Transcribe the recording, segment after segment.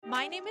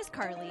My name is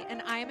Carly,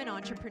 and I am an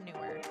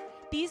entrepreneur.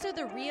 These are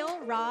the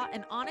real, raw,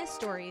 and honest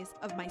stories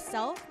of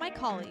myself, my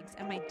colleagues,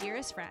 and my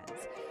dearest friends,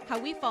 how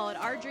we followed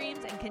our dreams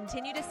and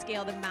continue to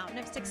scale the mountain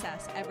of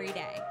success every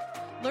day.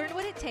 Learn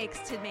what it takes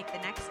to make the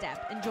next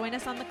step and join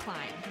us on the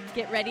climb.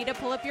 Get ready to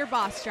pull up your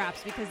boss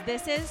straps because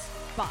this is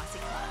Bossy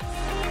Class.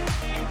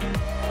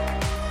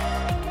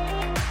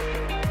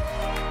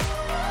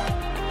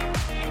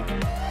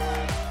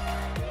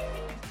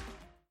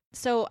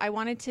 So I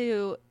wanted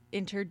to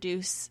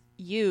introduce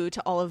you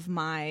to all of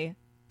my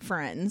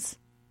friends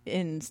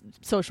in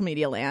social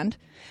media land.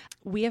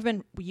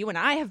 You and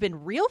I have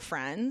been real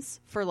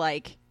friends for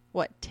like,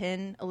 what,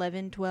 10,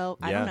 11, 12?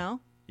 I don't know.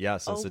 Yeah,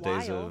 since the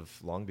days while.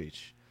 of Long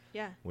Beach.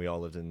 Yeah. We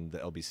all lived in the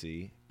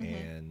LBC,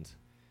 and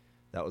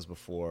that was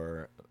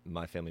before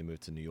my family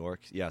moved to New York.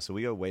 Yeah, so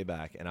we go way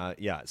back. And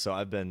so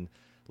I've been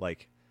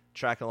like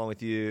tracking along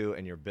with you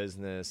and your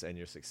business and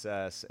your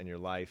success and your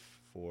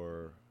life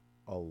for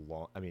a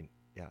long,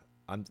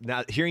 I'm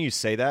now hearing you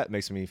say that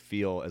makes me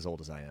feel as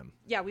old as I am.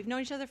 Yeah, we've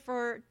known each other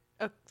for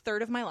a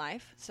third of my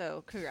life,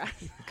 so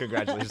congrats.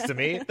 Congratulations to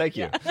me. Thank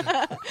you.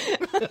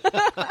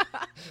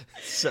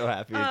 So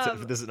happy.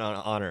 This is an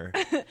honor.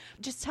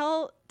 Just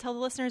tell the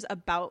listeners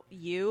about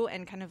you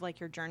and kind of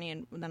like your journey,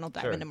 and then I'll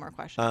dive into more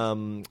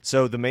questions.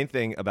 So the main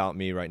thing about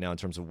me right now in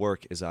terms of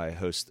work is I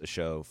host a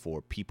show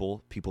for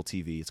People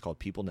TV. It's called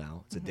People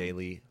Now. It's a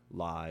daily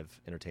live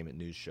entertainment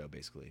news show,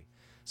 basically.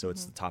 So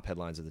it's the top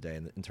headlines of the day.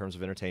 And in terms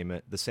of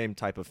entertainment, the same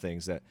type of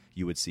things that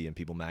you would see in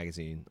People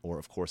Magazine or,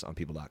 of course, on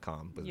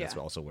People.com. But that's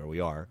also where we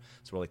are.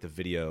 So we're like the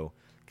video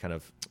kind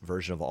of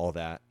version of all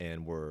that.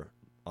 And we're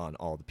on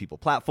all the People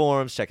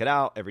platforms. Check it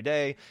out every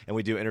day. And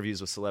we do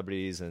interviews with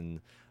celebrities.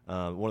 And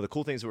one of the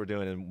cool things that we're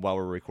doing, and while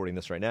we're recording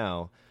this right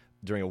now,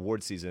 during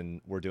award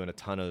season, we're doing a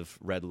ton of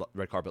red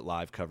carpet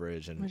live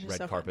coverage and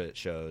red carpet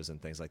shows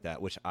and things like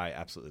that, which I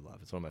absolutely love.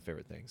 It's one of my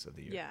favorite things of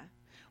the year. Yeah.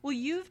 Well,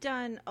 you've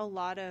done a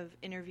lot of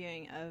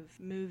interviewing of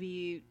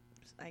movie,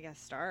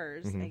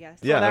 stars,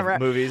 Yeah, whatever.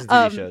 Movies and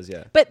TV shows,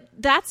 yeah. But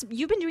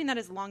you've been doing that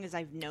as long as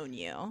I've known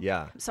you.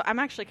 Yeah. So I'm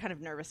actually kind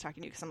of nervous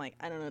talking to you because I'm like,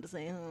 I don't know what to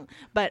say.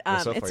 But Well,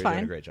 so far it's you're fine.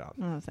 doing a great job.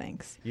 Oh,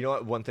 thanks. You know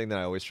what? One thing that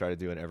I always try to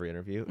do in every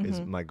interview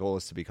is my goal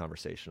is to be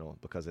conversational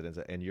because it is,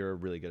 and you're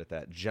really good at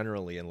that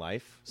generally in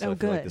life. So I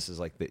feel like this is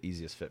like the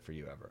easiest fit for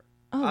you ever.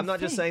 Oh, I'm not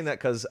thanks. just saying that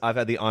because I've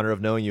had the honor of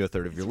knowing you a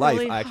third of your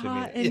Really life. I actually mean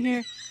hot it. in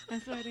here.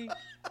 I'm sweating.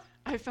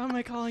 I found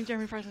my calling,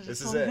 Jeremy Parsons.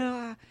 This is it.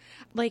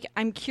 Like,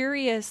 I'm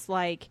curious,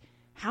 like,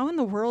 how in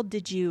the world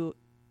did you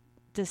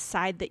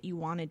decide that you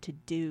wanted to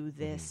do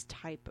this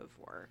type of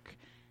work?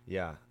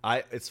 Yeah.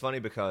 It's funny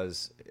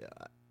because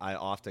I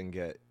often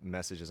get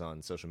messages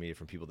on social media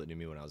from people that knew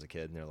me when I was a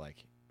kid, and they're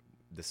like,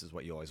 this is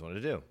what you always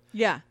wanted to do.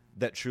 Yeah.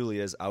 That truly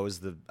is. I was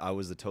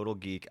the total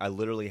geek. I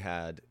literally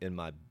had in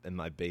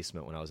my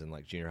basement when I was in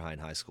like junior high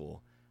and high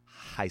school.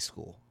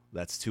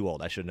 That's too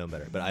old. I should have known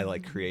better. But I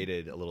like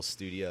created a little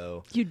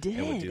studio. You did.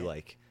 And would do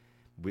like,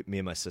 me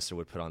and my sister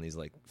would put on these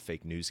like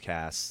fake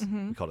newscasts.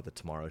 We called it the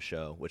Tomorrow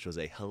Show, which was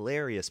a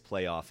hilarious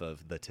play off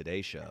of the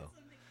Today Show.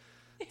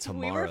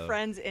 Tomorrow. We were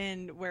friends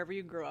in wherever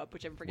you grew up,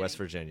 which I'm forgetting. West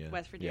Virginia.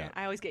 Yeah.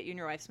 I always get you and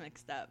your wife's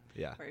mixed up.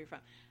 Yeah. Where you're from.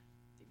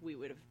 We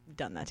would have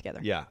done that together.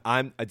 Yeah.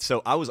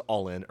 So I was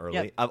all in early.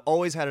 Yep. I've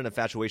always had an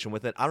infatuation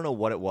with it. I don't know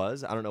what it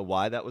was. I don't know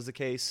why that was the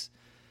case.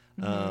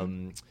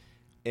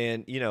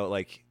 And,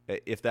 like,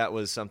 if that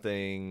was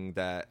something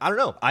that, I don't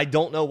know. I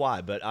don't know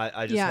why, but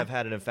I just have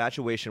had an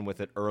infatuation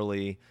with it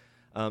early.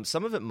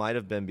 Some of it might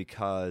have been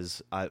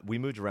because we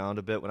moved around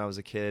a bit when I was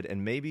a kid,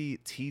 and maybe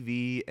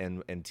TV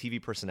and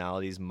TV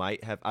personalities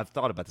might have, I've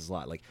thought about this a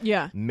lot. Like,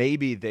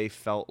 maybe they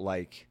felt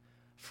like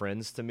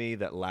friends to me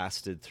that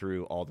lasted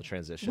through all the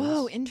transitions.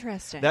 Whoa,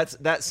 interesting.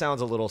 That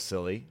sounds a little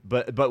silly,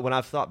 but when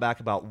I've thought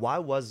back about why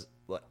was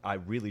I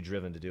really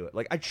driven to do it,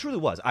 like I truly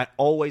was. I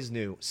always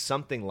knew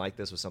something like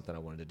this was something I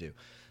wanted to do.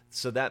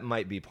 So that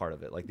might be part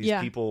of it. Like these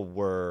people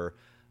were,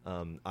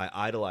 I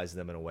idolized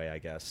them in a way, I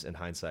guess, in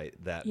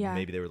hindsight, that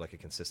maybe they were like a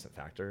consistent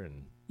factor.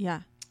 And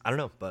I don't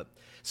know. But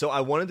so I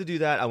wanted to do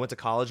that. I went to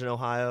college in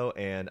Ohio,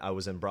 and I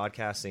was in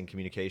broadcasting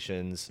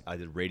communications. I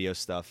did radio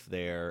stuff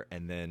there.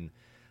 And then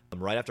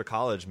right after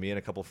college, me and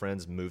a couple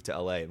friends moved to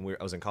LA, and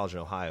I was in college in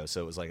Ohio.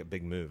 So it was like a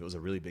big move. It was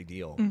a really big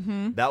deal.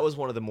 That was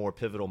one of the more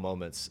pivotal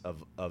moments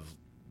of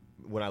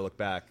when I look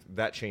back,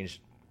 that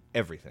changed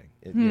everything.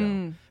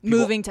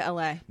 Moving to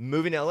LA.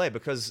 Moving to LA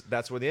because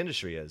that's where the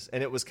industry is.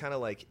 And it was kind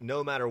of like,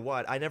 no matter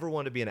what, I never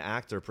wanted to be an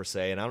actor per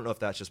se. And I don't know if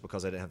that's just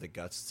because I didn't have the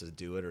guts to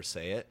do it or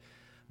say it.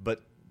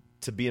 But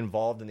to be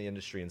involved in the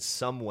industry in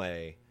some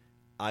way,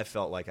 I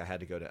felt like I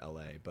had to go to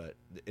LA. But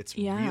it's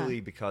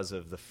really because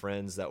of the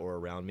friends that were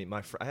around me.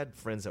 I had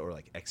friends that were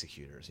like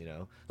executors,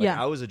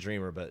 I was a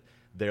dreamer, but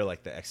they're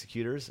like the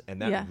executors,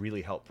 and that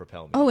really helped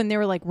propel me. Oh, and they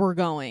were like, we're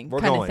going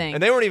kind of thing.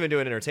 And they weren't even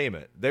doing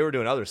entertainment. They were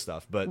doing other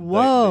stuff, but it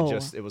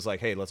was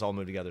like, hey, let's all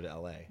move together to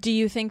LA. Do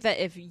you think that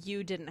if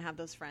you didn't have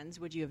those friends,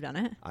 would you have done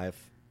it? Have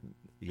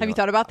you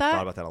thought about that? I've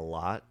thought about that a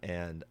lot,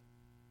 and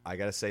I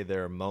got to say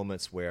there are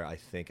moments where I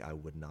think I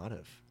would not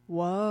have.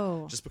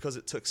 Whoa. Just because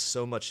it took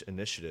so much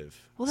initiative.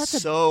 Well,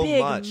 that's so a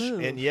big much. move.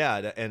 And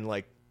yeah, and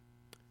like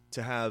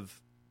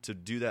to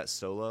do that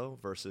solo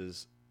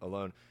versus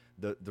alone.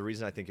 The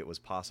reason I think it was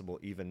possible,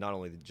 even not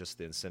only just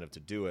the incentive to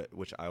do it,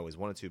 which I always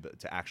wanted to, but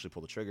to actually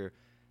pull the trigger,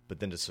 but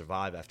then to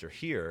survive after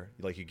here.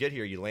 Like you get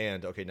here, you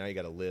land, okay, now you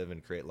got to live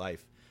and create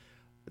life.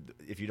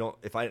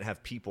 If I didn't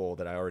have people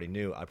that I already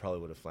knew, I probably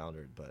would have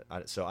floundered.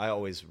 But so I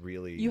always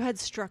really... You had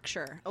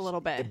structure a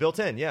little bit. It built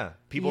in, yeah.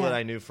 People that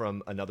I knew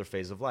from another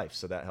phase of life,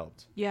 so that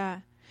helped.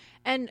 Yeah.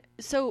 And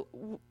so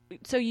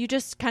you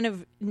just kind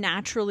of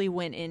naturally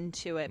went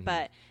into it,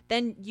 but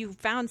then you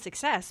found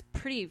success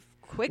pretty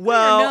quickly.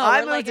 Well, or no?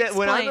 I or moved like,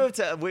 when I moved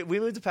to we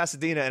moved to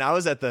Pasadena, and I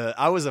was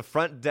a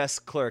front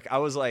desk clerk. I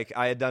was like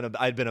I'd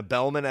been a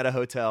bellman at a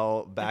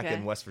hotel back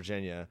in West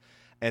Virginia.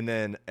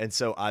 And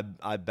so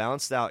I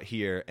bounced out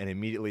here and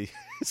immediately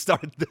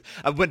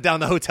I went down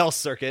the hotel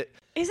circuit.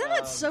 Isn't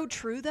that so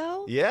true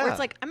though? Yeah. Where it's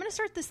like, I'm going to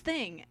start this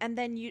thing. And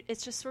then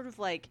it's just sort of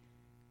like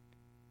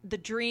the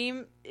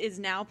dream is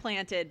now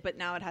planted, but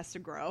now it has to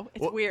grow.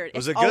 It's weird. It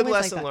was a good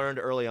lesson learned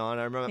early on.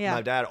 I remember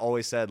my dad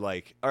always said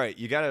like, all right,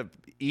 you got to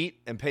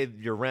eat and pay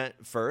your rent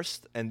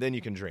first and then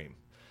you can dream.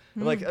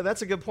 And like,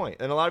 that's a good point.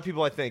 And a lot of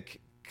people I think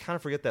kind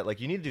of forget that. Like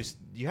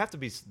you have to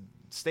be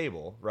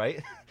stable,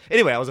 right?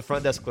 Anyway, I was a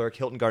front desk clerk,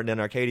 Hilton Garden Inn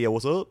Arcadia.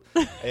 What's up?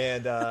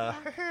 And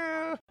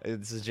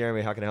this is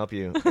Jeremy. How can I help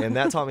you? And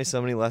that taught me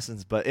so many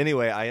lessons. But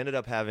anyway, I ended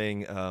up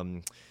having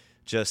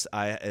it's a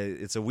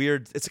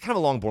kind of a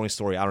long, boring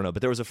story. I don't know.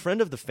 But there was a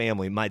friend of the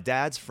family, my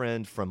dad's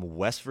friend from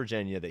West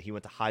Virginia that he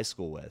went to high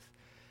school with.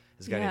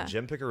 This guy named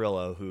Jim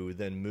Picarillo, who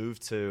then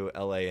moved to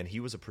LA, and he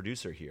was a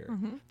producer here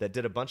that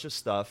did a bunch of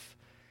stuff.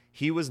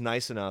 He was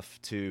nice enough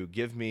to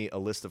give me a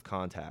list of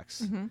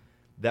contacts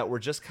that were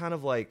just kind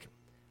of like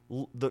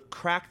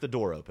crack the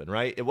door open,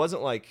 right? It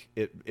wasn't like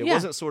it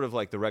wasn't sort of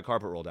like the red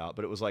carpet rolled out,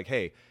 but it was like,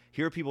 hey,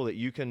 here are people that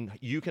you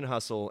can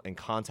hustle and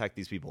contact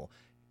these people.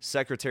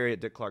 Secretary at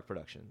Dick Clark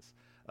Productions.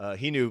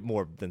 He knew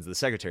more than the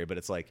secretary, but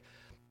it's like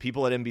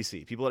people at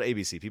NBC, people at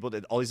ABC, people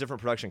at all these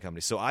different production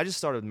companies. So I just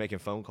started making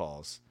phone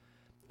calls,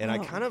 and I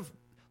kind of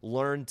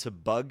learned to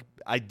bug.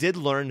 I did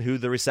learn who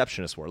the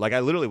receptionists were. Like I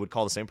literally would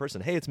call the same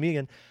person, hey, it's me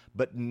again,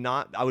 but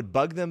I would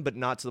bug them, but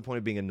not to the point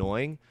of being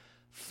annoying.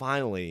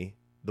 Finally,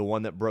 the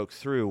one that broke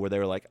through where they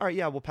were like, all right,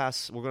 yeah, we'll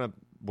pass.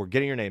 We're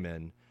getting your name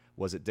in,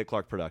 was at Dick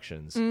Clark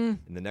Productions. And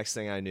the next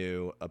thing I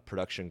knew, a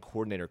production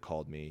coordinator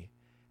called me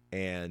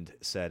and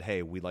said,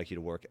 hey, we'd like you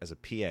to work as a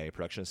PA,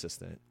 production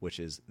assistant, which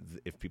is,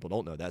 if people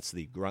don't know, that's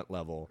the grunt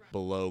level,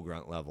 below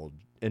grunt level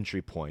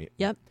entry point.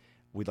 Yep.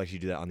 We'd like you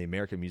to do that on the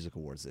American Music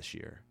Awards this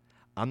year.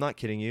 I'm not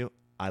kidding you.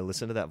 I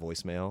listened to that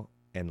voicemail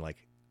and like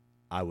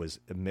I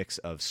was a mix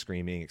of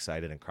screaming,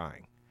 excited, and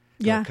crying.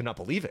 Yeah. I could not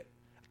believe it.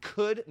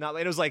 Could not.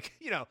 It was like,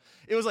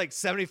 it was like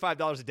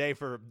 $75 a day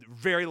for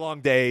very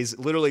long days,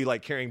 literally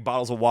like carrying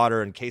bottles of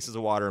water and cases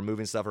of water and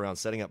moving stuff around,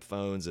 setting up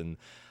phones.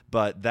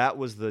 But that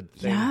was the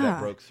thing that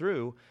broke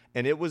through.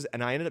 And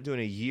I ended up doing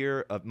a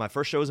year of, my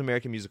first show was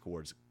American Music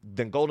Awards,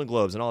 then Golden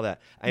Globes and all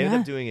that. I ended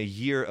up doing a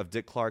year of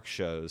Dick Clark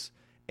shows,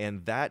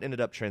 and that ended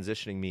up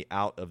transitioning me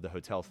out of the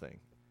hotel thing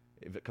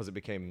because it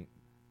became,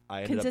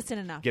 I ended consistent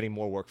up enough. Getting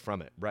more work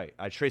from it. Right.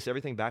 I traced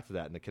everything back to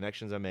that and the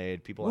connections I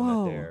made, people I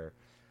met there.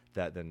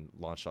 That then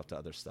launched off to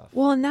other stuff.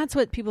 Well, and that's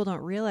what people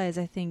don't realize,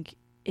 I think,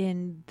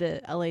 in the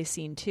LA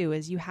scene too,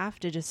 is you have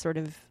to just sort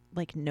of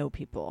like know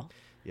people.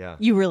 Yeah.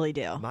 You really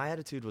do. My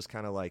attitude was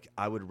kind of like,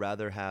 I would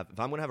rather have, if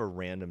I'm going to have a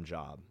random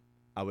job,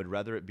 I would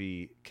rather it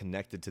be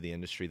connected to the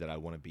industry that I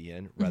want to be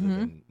in rather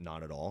than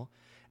not at all.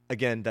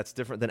 Again, that's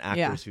different than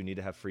actors who need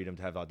to have freedom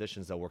to have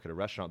auditions. They'll work at a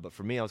restaurant. But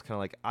for me, I was kind of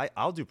like,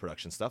 I'll do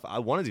production stuff. I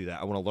want to do that.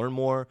 I want to learn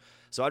more.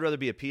 So I'd rather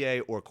be a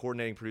PA or a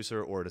coordinating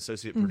producer or an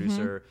associate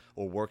producer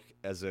or work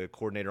as a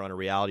coordinator on a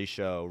reality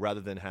show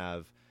rather than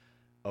have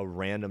a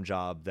random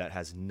job that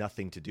has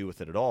nothing to do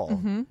with it at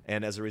all.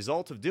 And as a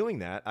result of doing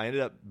that, I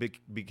ended up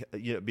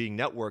being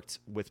networked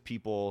with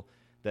people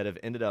that have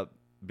ended up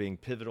being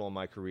pivotal in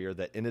my career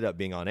that ended up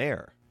being on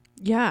air.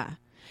 Yeah.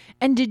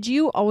 And did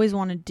you always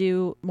want to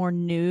do more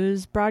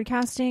news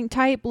broadcasting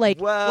type,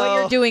 like what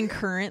you're doing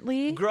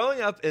currently?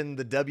 Growing up in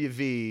the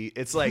WV,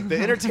 it's like the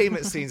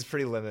entertainment scene's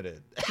pretty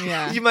limited.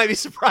 Yeah. You might be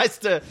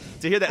surprised to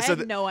hear that. I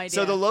had no idea.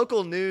 So the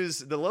local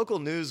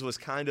news was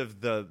kind of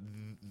the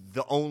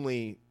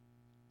only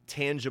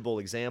tangible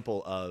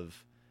example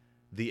of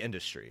the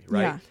industry,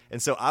 right? Yeah.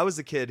 And so I was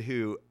the kid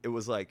who it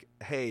was like,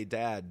 hey,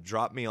 Dad,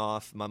 drop me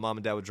off. My mom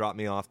and dad would drop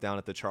me off down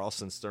at the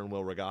Charleston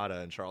Sternwheel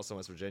Regatta in Charleston,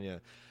 West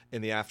Virginia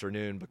in the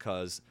afternoon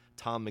because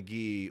Tom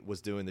McGee was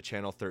doing the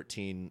Channel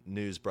 13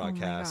 news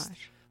broadcast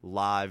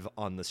live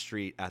on the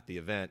street at the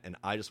event. And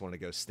I just wanted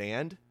to go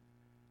stand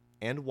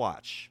and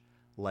watch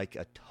like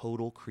a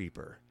total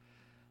creeper.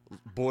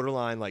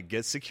 Borderline, like,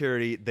 get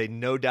security. They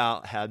no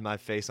doubt had my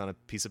face on a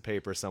piece of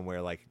paper somewhere,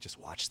 like, just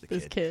watch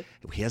this kid.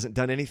 He hasn't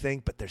done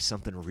anything, but there's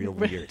something real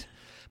weird.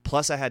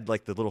 Plus, I had,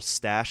 like, the little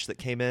stash that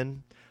came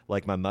in,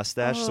 like my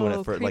mustache. So when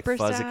it first, like,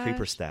 fuzzy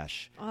creeper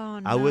stash. Oh,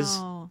 no. I was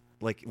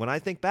like when I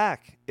think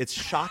back, it's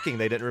shocking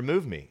they didn't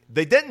remove me.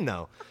 They didn't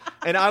know.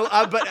 And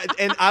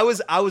I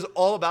was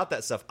all about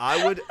that stuff.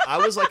 I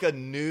was like a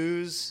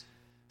news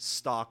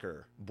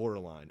stalker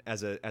borderline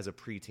as a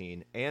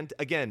preteen, and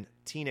again,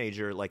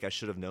 teenager, like I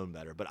should have known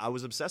better, but I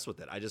was obsessed with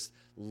it. I just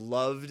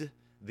loved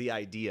the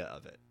idea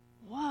of it.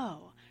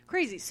 Whoa.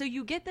 Crazy. So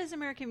you get this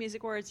American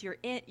Music Awards,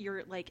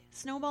 you're like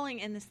snowballing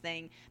in this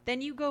thing, then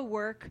you go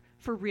work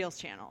for Reels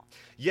Channel.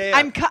 Yeah.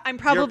 I'm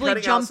probably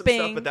jumping. Out some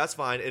stuff, but that's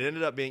fine. It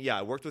ended up being,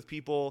 I worked with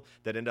people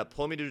that ended up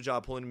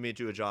pulling me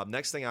to a job.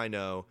 Next thing I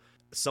know,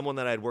 someone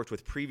that I had worked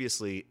with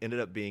previously ended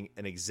up being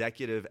an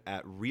executive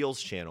at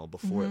Reels Channel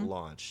before it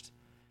launched.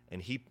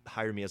 And he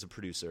hired me as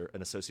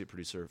an associate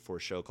producer for a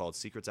show called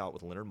Secrets Out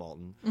with Leonard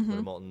Maltin.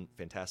 Leonard Maltin,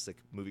 fantastic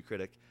movie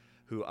critic,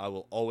 who I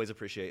will always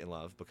appreciate and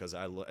love because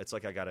it's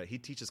like he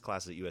teaches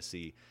classes at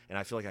USC, and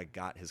I feel like I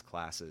got his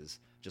classes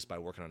just by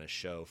working on his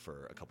show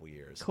for a couple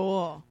years.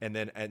 Cool. And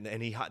then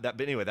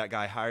but anyway, that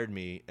guy hired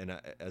me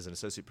as an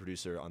associate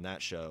producer on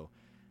that show,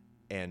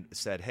 and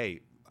said, "Hey,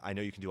 I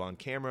know you can do on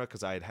camera,"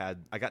 because I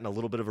gotten a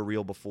little bit of a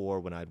reel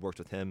before when I'd worked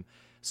with him.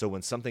 So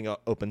when something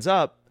opens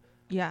up,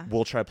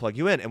 we'll try to plug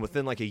you in. And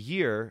within like a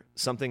year,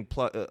 something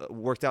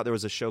worked out. There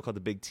was a show called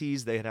The Big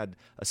Tease. They had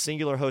a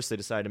singular host. They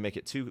decided to make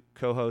it 2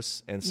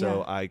 co-hosts. And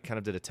so I kind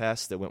of did a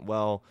test that went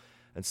well.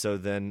 And so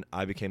then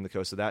I became the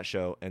host of that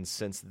show. And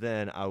since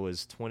then, I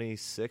was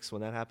 26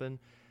 when that happened.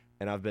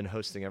 And I've been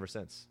hosting ever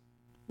since.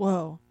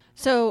 Whoa.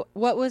 So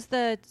what was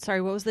the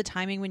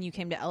timing when you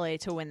came to LA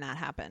to when that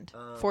happened?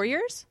 4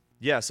 years?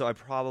 Yeah. So I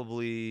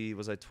probably,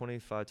 was I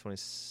 25,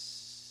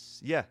 26?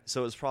 Yeah.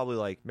 So it was probably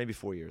like maybe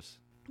 4 years.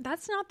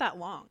 That's not that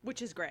long,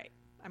 which is great.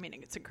 I mean,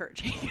 it's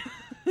encouraging.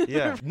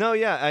 Yeah. No,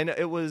 yeah. I know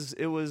it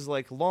was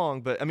like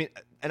long, but I mean,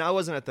 and I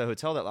wasn't at the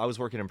hotel I was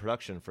working in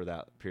production for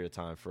that period of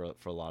time for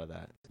a lot of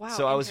that. Wow.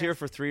 So I was here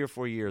for 3 or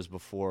 4 years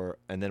before,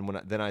 and then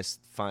I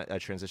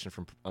transitioned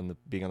from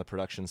being on the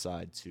production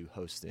side to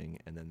hosting,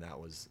 and then that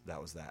was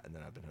that, and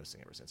then I've been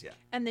hosting ever since. Yeah.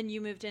 And then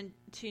you moved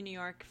into New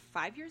York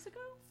 5 years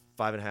ago?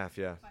 5.5,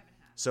 yeah. 5.5.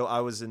 So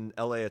I was in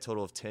LA a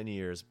total of 10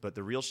 years, but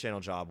the Reels Channel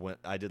job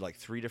I did like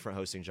 3 different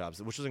hosting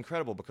jobs, which was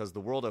incredible because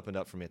the world opened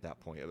up for me at that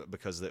point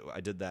because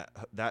I did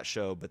that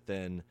show, but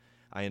then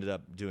I ended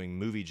up doing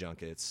movie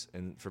junkets.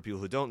 And for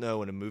people who don't know,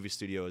 when a movie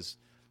studio is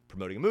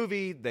promoting a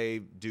movie, they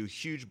do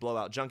huge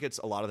blowout junkets.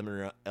 A lot of them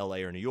are in LA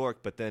or New York,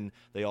 but then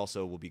they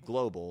also will be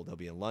global. They'll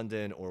be in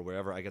London or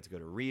wherever. I got to go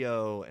to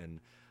Rio and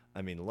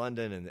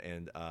London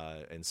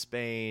and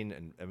Spain,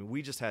 and I mean,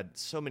 we just had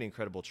so many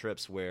incredible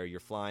trips where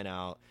you're flying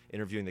out,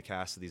 interviewing the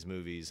cast of these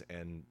movies,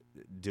 and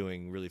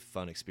doing really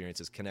fun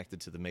experiences connected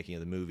to the making of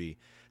the movie.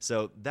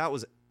 So that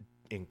was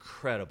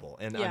incredible,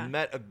 and I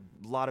met a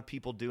lot of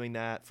people doing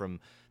that from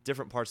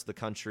different parts of the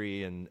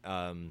country, and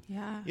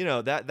you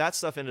know, that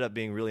stuff ended up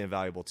being really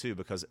invaluable too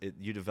because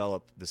you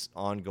develop this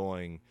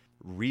ongoing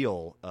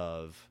reel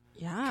of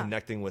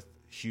connecting with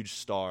huge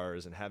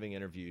stars and having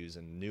interviews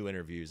and new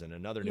interviews and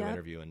another new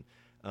interview,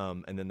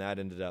 and then that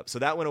ended up, so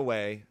that went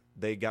away.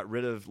 They got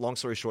rid of, long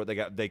story short,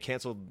 they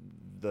canceled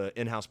the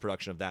in-house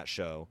production of that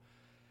show,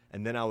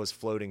 and then I was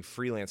floating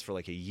freelance for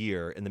like a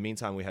year. In the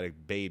meantime, we had a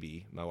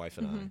baby, my wife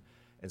and I,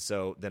 and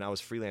so then I was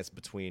freelance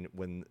between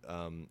when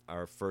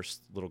our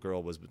first little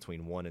girl was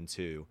between 1 and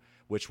 2,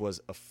 which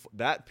was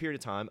that period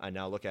of time I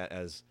now look at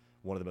as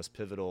one of the most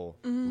pivotal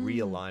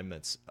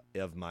realignments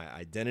of my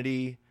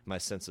identity, my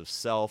sense of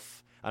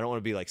self. I don't want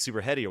to be like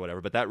super heady or whatever,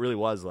 but that really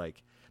was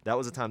like, that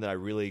was a time that I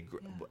really,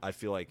 I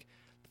feel like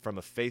from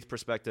a faith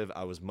perspective,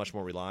 I was much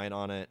more reliant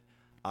on it.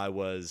 I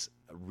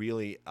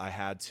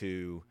had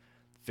to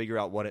figure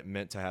out what it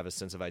meant to have a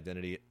sense of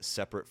identity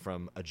separate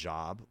from a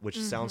job, which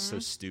sounds so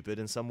stupid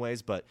in some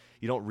ways, but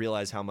you don't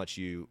realize how much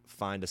you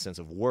find a sense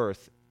of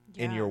worth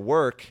in your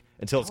work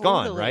until it's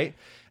gone, right?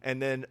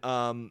 And then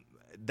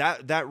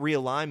that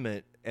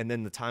realignment, and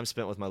then the time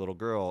spent with my little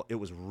girl, it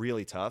was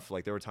really tough.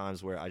 Like there were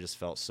times where I just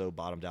felt so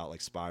bottomed out,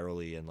 like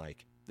spirally, and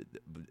like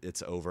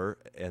it's over.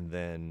 And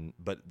then,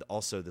 but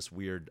also this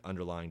weird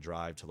underlying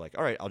drive to like,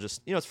 all right, I'll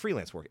just, it's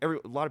freelance work.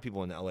 A lot of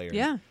people in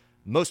LA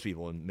most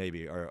people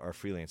maybe are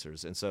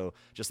freelancers. And so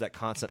just that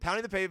constant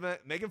pounding the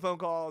pavement, making phone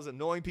calls,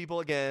 annoying people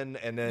again,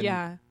 and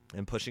then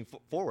and pushing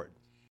forward.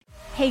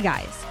 Hey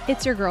guys,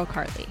 it's your girl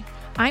Carly.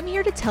 I'm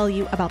here to tell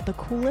you about the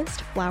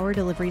coolest flower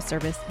delivery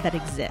service that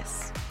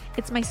exists.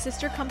 It's my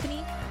sister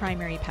company,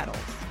 Primary Petals.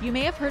 You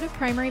may have heard of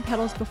Primary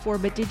Petals before,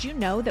 but did you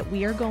know that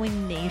we are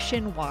going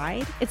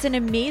nationwide? It's an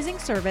amazing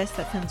service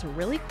that sends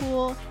really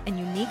cool and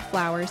unique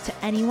flowers to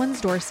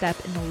anyone's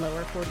doorstep in the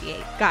lower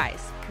 48.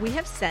 Guys, we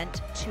have sent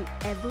to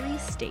every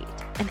state,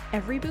 and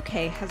every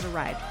bouquet has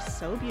arrived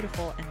so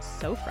beautiful and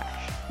so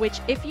fresh, which,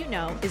 if you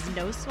know, is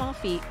no small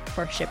feat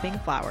for shipping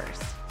flowers.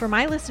 For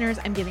my listeners,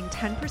 I'm giving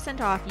 10%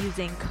 off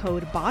using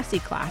code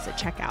BOSSYCLASS at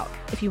checkout.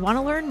 If you want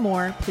to learn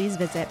more, please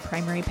visit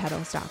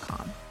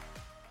primarypetals.com.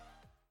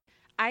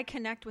 I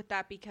connect with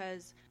that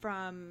because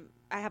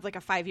I have like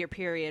a 5-year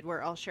period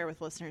where I'll share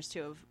with listeners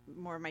too of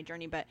more of my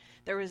journey, but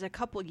there was a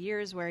couple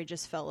years where I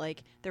just felt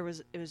like it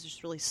was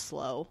just really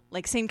slow,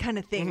 like same kind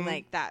of thing,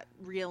 like that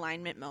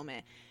realignment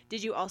moment.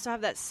 Did you also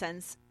have that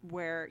sense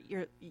where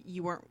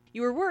you were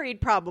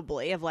worried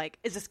probably of like,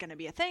 is this going to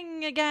be a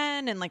thing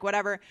again? And like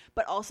whatever,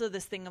 but also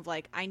this thing of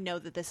like, I know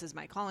that this is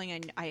my calling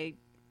and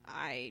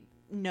I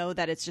know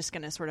that it's just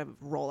going to sort of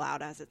roll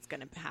out as it's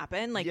going to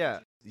happen. Like,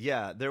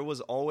 yeah. There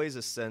was always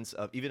a sense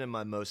of, even in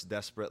my most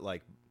desperate,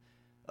 like,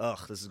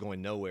 this is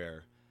going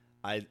nowhere,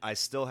 I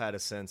still had a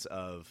sense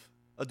of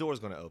a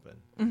door's going to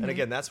open. And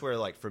again, that's where,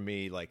 like, for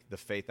me, like, the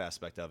faith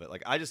aspect of it,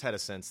 like, I just had a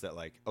sense that,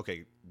 like,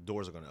 okay,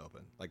 doors are going to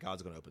open. Like,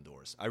 God's going to open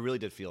doors. I really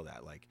did feel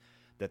that, like,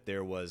 that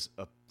there was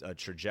a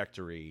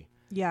trajectory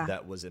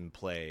that was in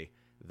play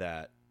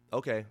that,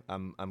 okay,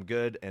 I'm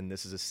good, and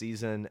this is a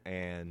season,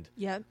 and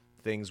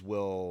things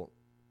will,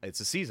 it's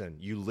a season.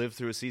 You live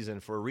through a season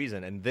for a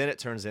reason, and then it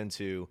turns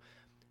into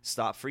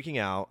stop freaking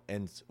out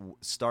and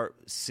start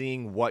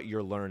seeing what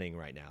you're learning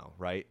right now,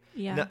 right?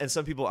 Yeah. Now, and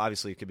some people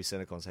obviously could be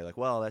cynical and say like,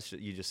 well,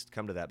 you just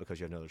come to that because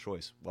you have no other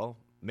choice. Well,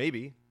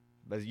 maybe,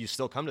 but you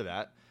still come to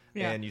that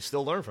and you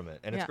still learn from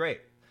it, and it's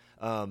great.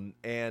 And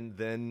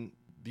then,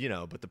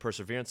 but the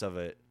perseverance of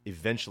it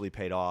eventually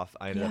paid off.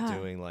 I ended up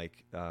doing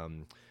like,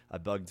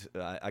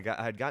 I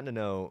had gotten to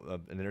know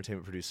an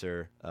entertainment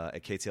producer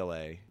at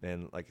KTLA,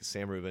 and like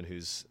Sam Rubin,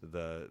 who's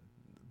the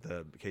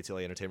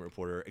KTLA entertainment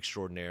reporter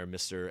extraordinaire,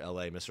 Mr.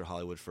 LA, Mr.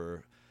 Hollywood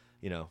for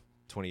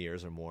 20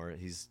 years or more.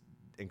 He's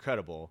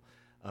incredible.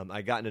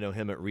 I gotten to know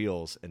him at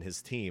Reels and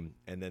his team,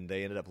 and then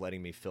they ended up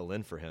letting me fill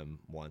in for him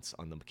once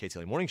on the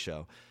KTLA morning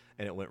show,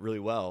 and it went really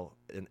well.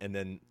 And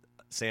then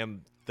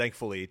Sam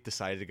thankfully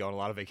decided to go on a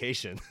lot of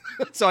vacation.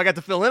 So I got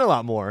to fill in a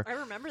lot more. I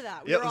remember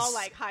that. We were all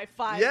like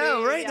high-fiving.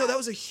 Yeah, right. Yeah. No, that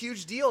was a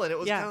huge deal. And it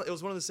was it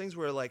was one of those things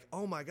where like,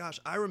 oh my gosh,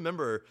 I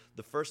remember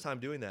the first time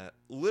doing that,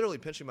 literally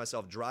pinching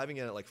myself, driving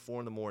in at like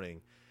 4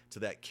 a.m. to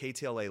that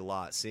KTLA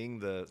lot, seeing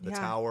the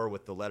tower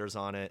with the letters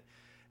on it,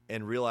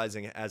 and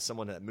realizing as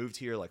someone that moved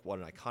here, like what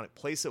an iconic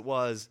place it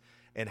was,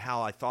 and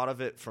how I thought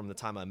of it from the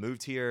time I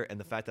moved here, and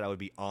the fact that I would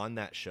be on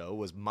that show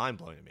was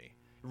mind-blowing to me.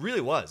 It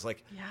really was.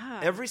 Like,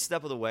 every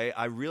step of the way,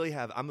 I'm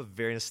a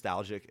very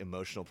nostalgic,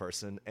 emotional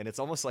person, and it's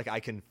almost like I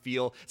can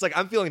feel, it's like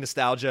I'm feeling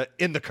nostalgia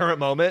in the current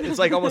moment. It's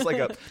like almost like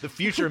the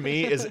future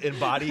me is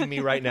embodying me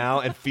right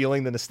now and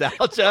feeling the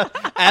nostalgia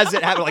as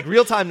it happened, like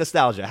real-time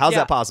nostalgia. How's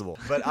that possible?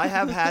 But I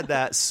have had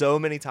that so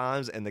many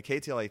times, and the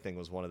KTLA thing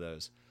was one of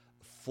those,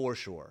 for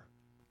sure.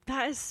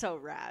 That is so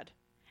rad.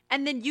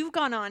 And then you've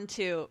gone on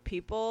to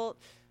people.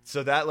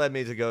 So that led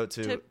me to go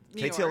to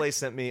KTLA York.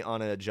 Sent me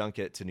on a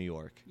junket to New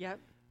York. Yep.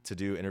 To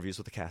do interviews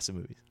with the cast of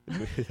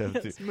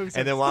movies.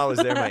 And then while I was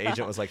there, my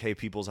agent was like, hey,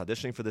 people's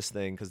auditioning for this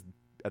thing, because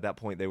at that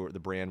point the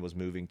brand was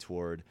moving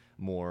toward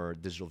more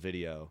digital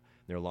video.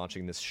 They're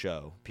launching this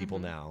show, People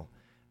Now.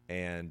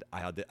 And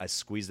I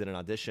squeezed in an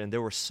audition.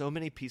 There were so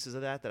many pieces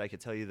of that I could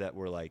tell you that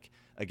were like,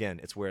 again,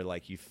 it's where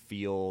like you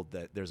feel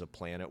that there's a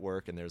plan at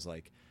work and there's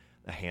like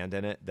a hand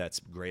in it that's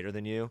greater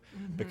than you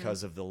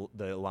because of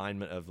the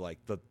alignment of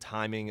like the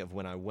timing of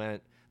when I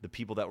went, the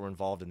people that were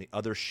involved in the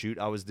other shoot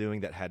I was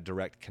doing that had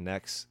direct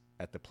connects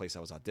at the place I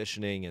was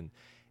auditioning. And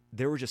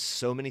there were just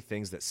so many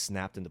things that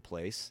snapped into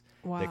place.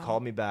 Wow. They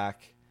called me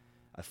back.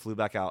 I flew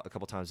back out a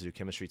couple times to do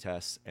chemistry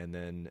tests. And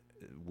then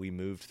we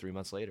moved 3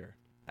 months later,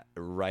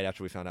 right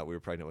after we found out we were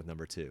pregnant with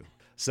number 2.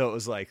 So it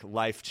was like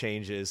life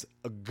changes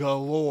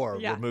galore.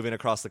 Yeah. We're moving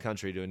across the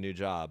country to a new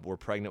job. We're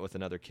pregnant with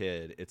another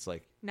kid. It's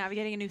like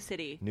navigating a new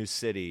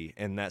city.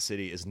 And that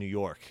city is New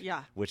York.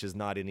 Yeah. Which is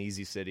not an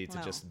easy city to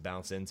just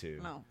bounce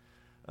into. No.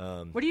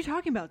 What are you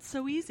talking about?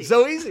 So easy.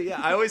 So easy,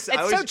 yeah. It's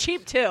so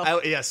cheap too.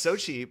 So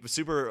cheap,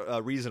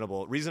 super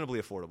reasonably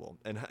affordable,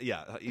 and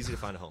easy to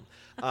find a home.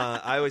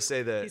 I always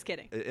say that. He's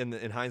kidding.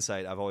 In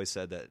hindsight, I've always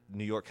said that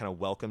New York kind of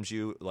welcomes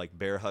you, like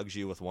bear hugs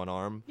you with one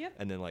arm,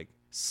 and then like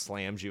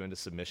slams you into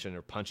submission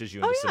or punches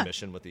you into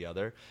submission with the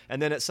other,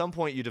 and then at some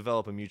point you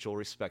develop a mutual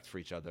respect for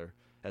each other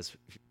as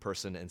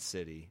person and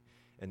city,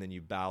 and then you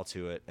bow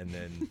to it, and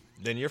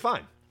then you're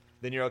fine.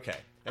 Then you're okay.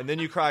 And then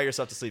you cry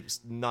yourself to sleep,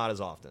 not as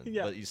often,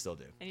 but you still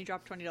do. And you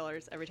drop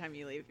 $20 every time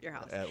you leave your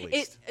house. At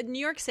least. New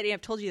York City,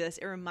 I've told you this,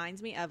 it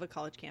reminds me of a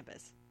college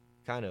campus.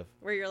 Kind of.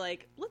 Where you're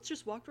like, let's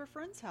just walk to a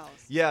friend's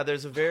house. Yeah,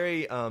 there's a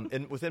very,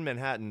 within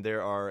Manhattan,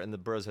 there are, and the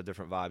boroughs have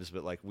different vibes,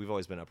 but like we've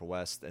always been Upper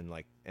West,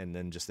 and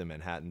then just in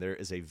Manhattan, there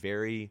is a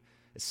very,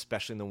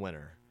 especially in the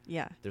winter,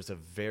 there's a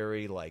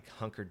very like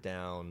hunkered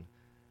down,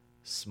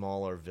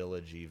 smaller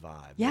villagey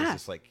vibe. Yeah. It's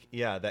just like,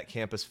 that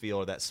campus feel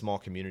or that small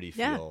community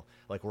feel.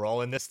 Like we're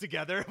all in this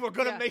together. We're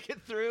going to make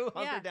it through.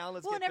 Hunker down.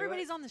 Let's get and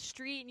everybody's on the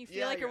street and you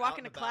feel like you're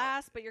walking to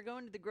class, but you're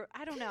going to the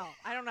I don't know.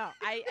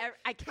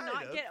 I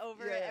cannot get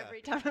over it every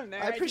time I'm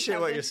there. I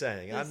appreciate what you're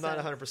saying. I'm not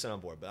 100% on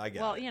board, but I get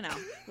it. Well,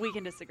 we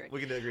can disagree.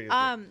 We can agree.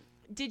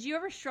 Did you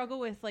ever struggle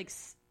with like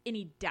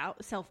any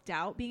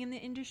self-doubt being in the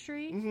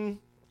industry? Mm-hmm.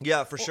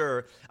 Yeah, for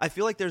sure. I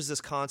feel like there's this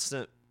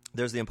constant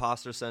there's the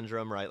imposter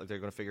syndrome, right? Like they're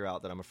going to figure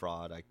out that I'm a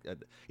fraud. Like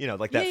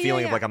that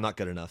feeling of like I'm not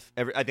good enough.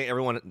 I think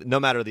everyone, no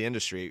matter the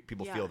industry,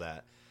 people feel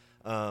that.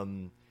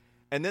 And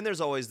then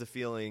there's always the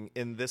feeling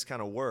in this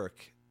kind of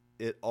work,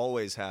 it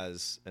always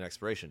has an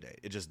expiration date.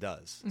 It just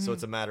does. Mm-hmm. So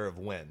it's a matter of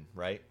when,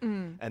 right?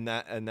 Mm-hmm.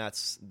 And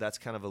that's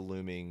kind of a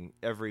looming.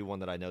 Everyone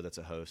that I know that's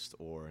a host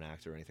or an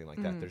actor or anything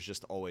like that, there's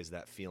just always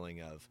that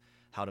feeling of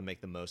how to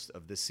make the most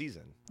of this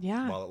season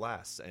while it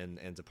lasts,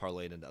 and to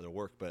parlay it into other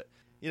work. But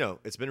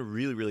it's been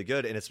really, really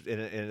good, and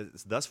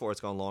it's thus far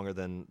it's gone longer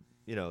than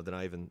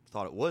I even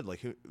thought it would.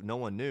 Like no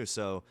one knew.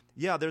 So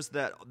yeah,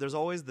 there's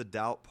always the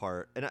doubt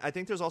part, and I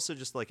think there's also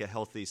just like a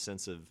healthy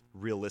sense of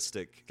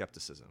realistic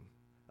skepticism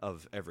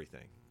of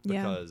everything,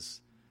 because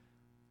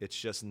it's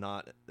just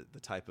not the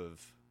type of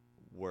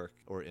work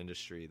or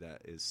industry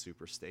that is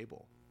super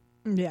stable.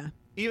 Yeah,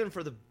 even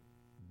for the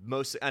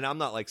most, and I'm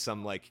not like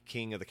some like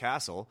king of the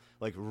castle.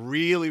 Like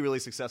really, really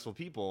successful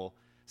people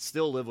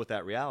still live with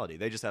that reality.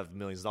 They just have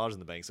millions of dollars in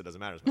the bank, so it doesn't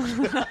matter as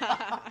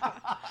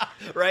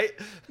much. Right?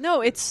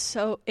 No, it's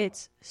so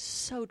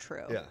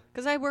true. Yeah.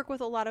 Because I work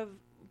with a lot of,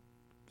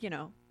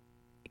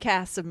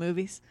 casts of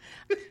movies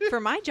for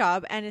my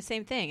job, and the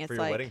same thing. It's for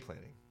your like wedding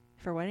planning.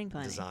 For wedding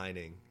planning.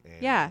 Designing.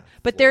 And, yeah.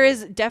 But there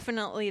is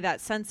definitely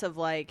that sense of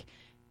like,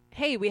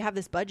 hey, we have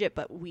this budget,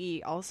 but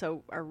we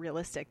also are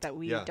realistic that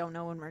we don't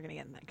know when we're going to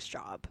get the next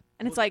job.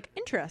 And it's like,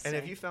 interesting. And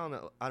have you found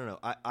that, I don't know,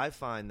 I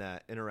find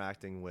that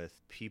interacting with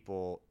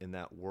people in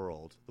that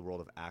world, the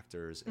world of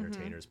actors,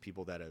 entertainers,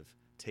 people that have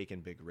taken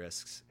big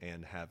risks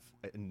and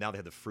now they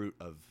have the fruit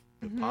of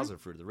the positive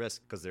fruit of the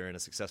risk, because they're in a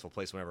successful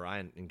place whenever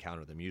I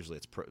encounter them. Usually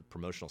it's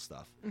promotional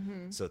stuff.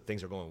 So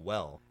things are going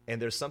well.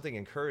 And there's something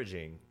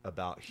encouraging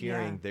about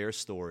hearing their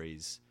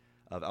stories.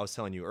 I was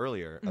telling you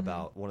earlier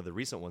about one of the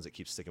recent ones that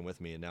keeps sticking with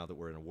me, and now that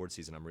we're in award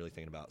season, I'm really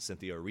thinking about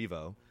Cynthia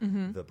Erivo,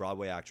 the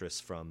Broadway actress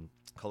from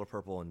Color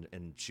Purple,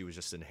 and she was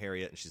just in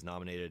Harriet, and she's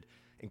nominated.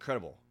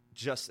 Incredible,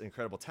 just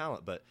incredible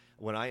talent. But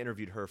when I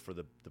interviewed her for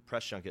the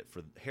press junket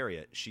for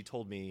Harriet, she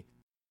told me,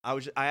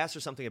 I asked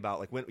her something about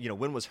like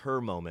when was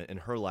her moment in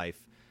her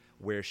life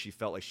where she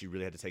felt like she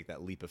really had to take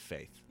that leap of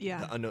faith.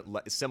 Yeah,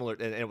 similar,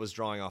 and it was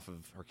drawing off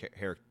of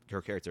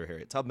her character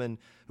Harriet Tubman,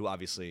 who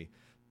obviously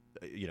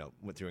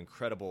went through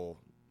incredible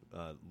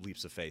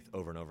leaps of faith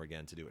over and over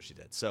again to do what she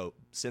did. So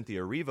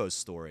Cynthia Erivo's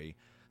story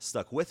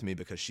stuck with me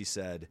because she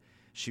said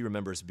she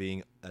remembers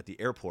being at the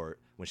airport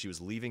when she was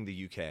leaving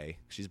the UK.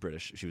 She's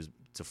British. She was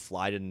to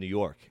fly to New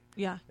York.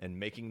 Yeah. And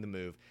making the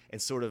move,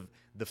 and sort of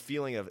the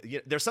feeling of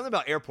there's something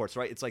about airports,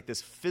 right? It's like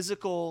this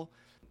physical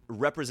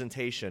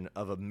representation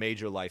of a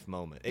major life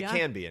moment. It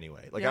can be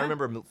anyway. Like I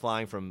remember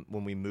flying from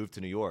when we moved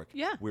to New York.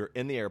 Yeah. We were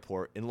in the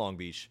airport in Long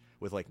Beach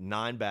with like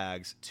 9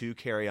 bags, 2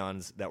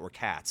 carry-ons that were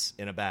cats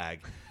in a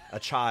bag, a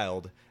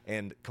child,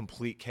 and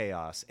complete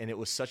chaos. And it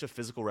was such a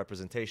physical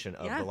representation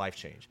of the life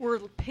change. We're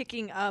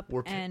picking up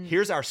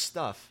here's our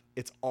stuff.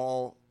 It's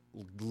all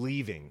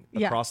leaving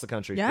across the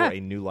country for a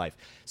new life.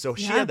 So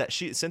she had that.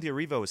 Cynthia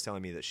Erivo was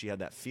telling me that she had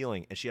that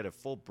feeling, and she had a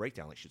full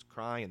breakdown. Like she was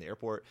crying in the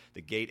airport.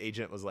 The gate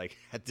agent was like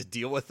had to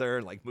deal with her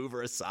and like move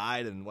her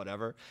aside and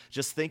whatever.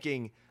 Just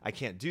thinking, I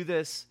can't do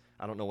this.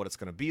 I don't know what it's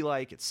going to be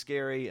like. It's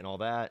scary and all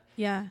that.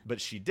 Yeah.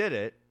 But she did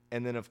it.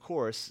 And then, of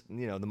course,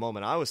 the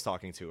moment I was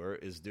talking to her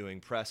is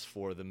doing press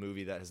for the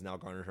movie that has now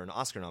garnered her an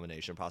Oscar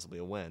nomination, possibly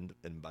a win.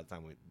 And by the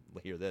time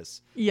we hear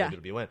this, maybe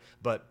it'll be a win.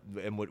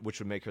 Which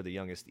would make her the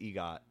youngest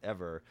EGOT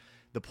ever.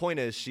 The point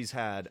is, she's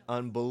had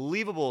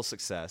unbelievable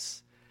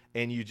success,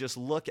 and you just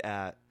look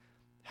at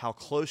how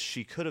close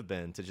she could have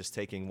been to just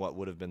taking what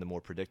would have been the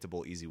more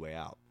predictable, easy way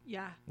out.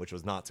 Yeah. Which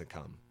was not to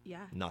come.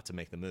 Yeah. Not to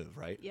make the move,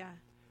 right? Yeah.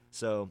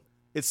 So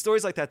it's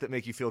stories like that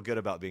make you feel good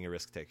about being a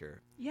risk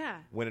taker. Yeah.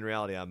 When in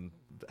reality, I'm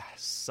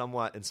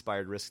somewhat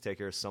inspired risk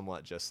taker,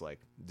 somewhat just like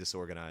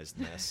disorganized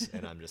mess,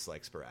 and I'm just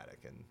like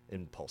sporadic and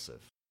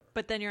impulsive.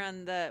 But then you're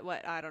on the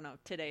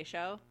Today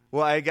Show.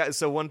 Well,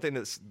 so one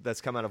thing that's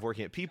come out of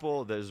working at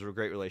People, there's a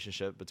great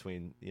relationship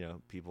between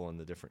people and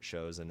the different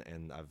shows,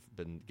 and I've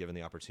been given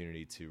the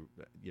opportunity to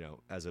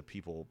as a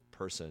People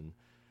person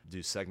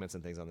do segments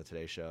and things on the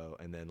Today Show.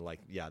 And then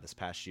this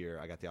past year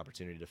I got the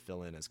opportunity to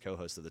fill in as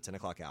co-host of the 10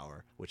 o'clock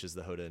hour, which is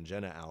the Hoda and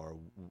Jenna hour.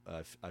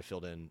 I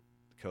filled in,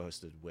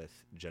 co-hosted with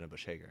Jenna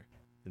Bush Hager.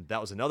 And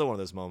that was another one of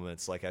those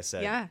moments, like I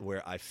said,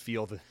 where I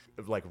feel the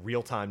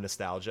real-time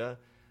nostalgia.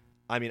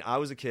 I mean, I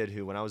was a kid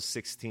who, when I was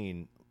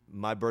 16,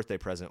 my birthday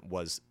present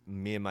was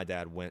me and my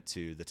dad went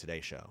to the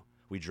Today Show.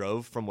 We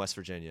drove from West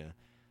Virginia,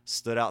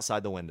 stood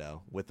outside the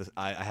window with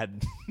I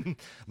had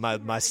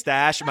my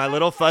stash, my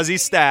little fuzzy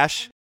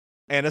stash,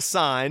 and a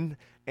sign,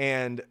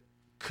 and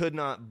could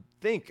not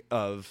think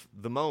of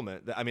the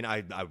moment. I mean,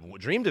 I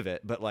dreamed of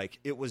it, but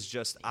it was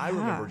just, I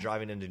remember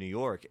driving into New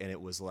York, and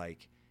it was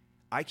like,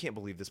 I can't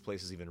believe this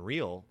place is even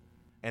real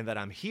and that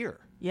I'm here.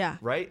 Yeah.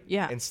 Right?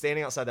 Yeah. And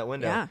standing outside that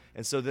window. Yeah.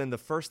 And so then the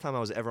first time I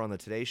was ever on the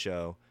Today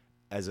Show,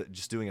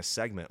 just doing a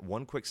segment,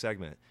 one quick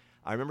segment,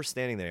 I remember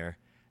standing there,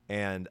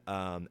 and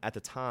at the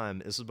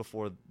time, this was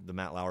before the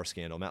Matt Lauer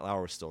scandal. Matt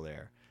Lauer was still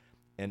there.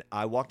 And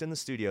I walked in the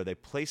studio. They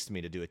placed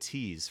me to do a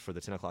tease for the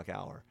 10 o'clock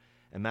hour.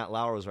 and Matt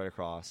Lauer was right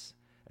across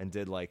and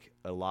did like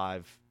a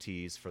live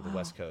tease for the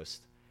West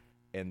Coast.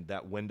 And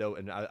that window,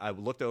 and I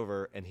looked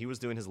over, and he was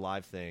doing his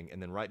live thing,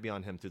 and then right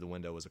beyond him through the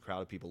window was a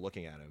crowd of people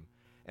looking at him.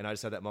 And I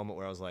just had that moment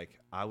where I was like,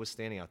 I was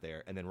standing out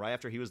there, and then right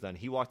after he was done,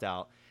 he walked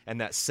out,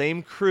 and that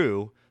same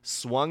crew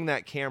swung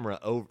that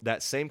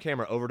same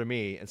camera over to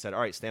me and said, all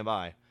right, stand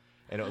by.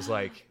 And it was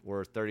like,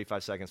 we're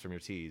 35 seconds from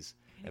your tease.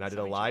 And I did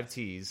a live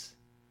tease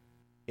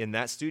in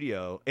that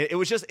studio. It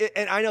was just,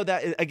 and I know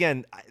that,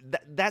 again,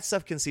 that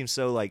stuff can seem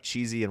so like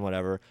cheesy and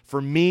whatever.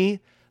 For me,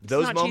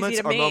 those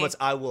moments are moments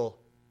I will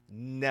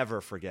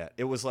never forget.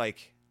 It was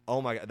like,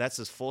 oh my God, that's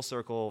as full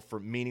circle for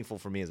meaningful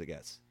for me as it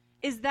gets.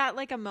 Is that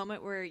like a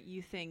moment where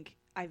you think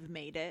I've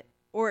made it?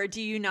 Or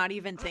do you not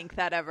even think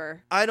that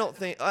ever? I don't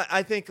think,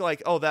 I think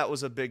like, oh, that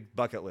was a big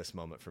bucket list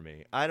moment for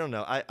me. I don't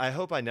know. I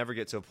hope I never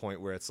get to a point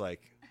where it's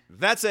like,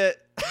 that's it.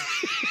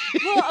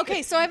 Well,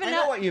 okay, so I have I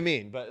know what you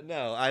mean, but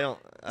no, I don't.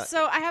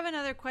 So I have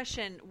another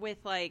question with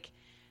like,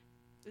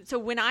 so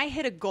when I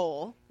hit a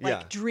goal,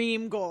 like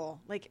dream goal,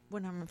 like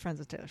when I'm friends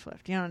with Taylor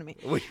Swift, you know what I mean?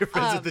 When you're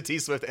friends with the T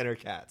Swift and her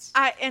cats.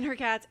 And her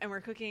cats, and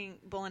we're cooking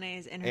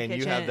bolognese in her kitchen.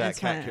 And you have that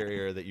cat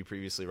carrier that you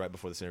previously, right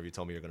before this interview,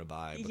 told me you're going to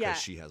buy because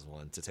she has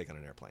one to take on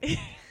an airplane.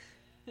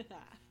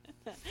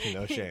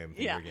 No shame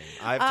in your game.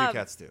 I have two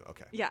cats too.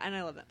 Okay. Yeah, and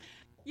I love them.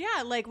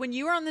 Yeah, like when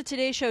you were on the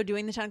Today Show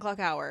doing the 10 o'clock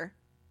hour,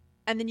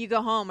 and then you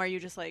go home, are you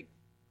just like,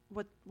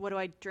 what do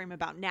I dream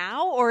about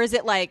now? Or is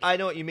it like... I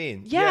know what you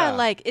mean. Yeah,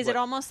 like, is it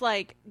almost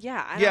like...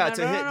 Yeah, I don't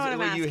know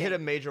when you hit a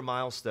major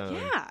milestone,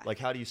 yeah. Like,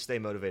 how do you stay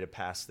motivated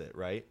past it,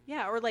 right?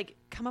 Yeah, or like,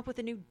 come up with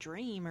a new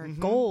dream or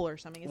goal or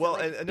something. Is well,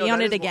 it like, and, be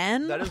on it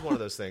again? That is one of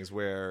those things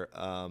where...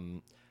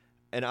 and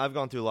I've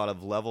gone through a lot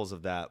of levels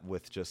of that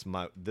with just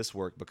this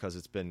work because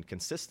it's been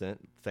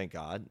consistent, thank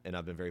God, and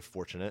I've been very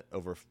fortunate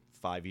over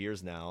 5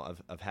 years now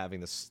of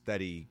having this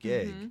steady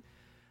gig.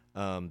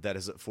 That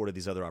has afforded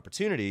these other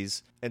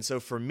opportunities. And so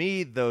for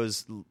me,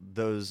 those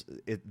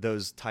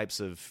types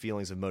of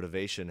feelings of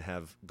motivation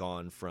have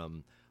gone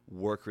from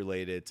work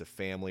related to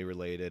family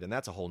related. And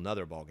that's a whole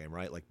nother ballgame,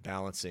 right? Like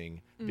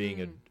balancing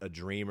being a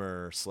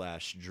dreamer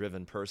 /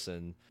 driven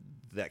person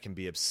that can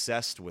be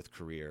obsessed with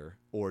career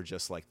or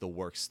just like the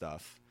work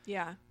stuff.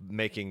 Yeah.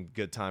 Making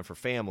good time for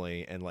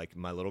family and like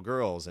my little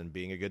girls and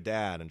being a good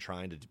dad and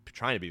trying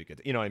to be a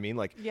good, you know what I mean?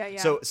 Like, yeah.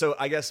 So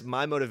I guess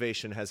my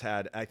motivation has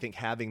had, I think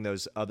having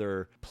those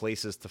other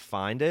places to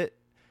find it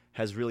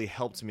has really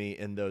helped me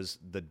in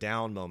the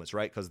down moments,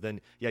 right? Because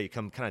then, you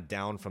come kind of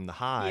down from the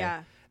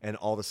high and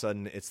all of a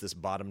sudden it's this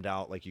bottomed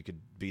out, like you could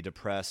be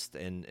depressed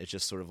and it's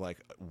just sort of like,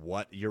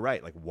 you're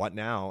right. Like what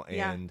now?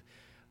 And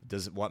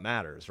what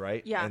matters,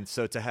 right? Yeah. And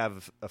so to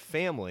have a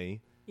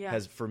family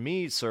has for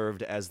me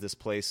served as this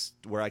place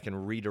where I can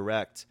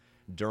redirect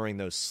during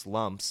those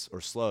slumps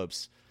or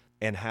slopes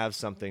and have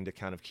something to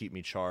kind of keep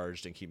me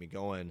charged and keep me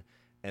going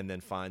and then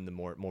find the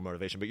more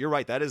motivation. But you're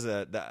right. That is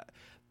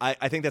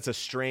I think that's a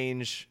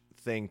strange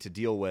thing to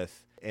deal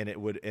with and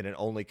it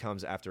only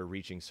comes after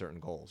reaching certain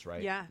goals,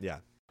 right? Yeah. Yeah.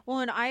 Well,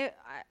 and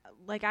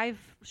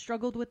I've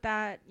struggled with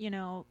that,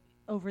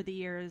 over the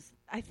years.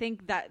 I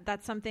think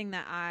that's something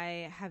that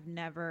I have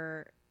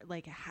never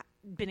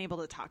been able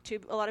to talk to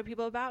a lot of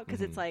people about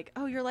because it's like,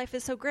 oh, your life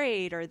is so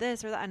great or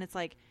this or that. And it's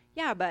like,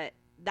 yeah, but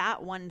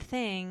that one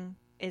thing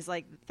is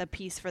like the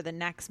piece for the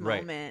next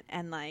moment.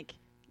 And like,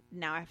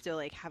 now I have to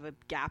like have a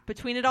gap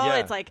between it all. Yeah.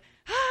 It's like,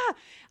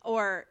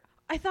 or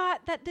I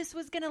thought that this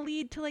was going to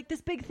lead to like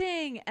this big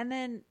thing. And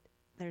then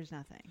there's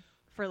nothing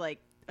for like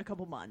a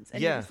couple months.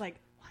 And you're just like,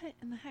 what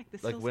in the heck?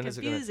 This feels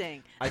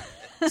confusing.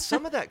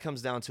 Some of that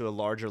comes down to a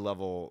larger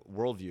level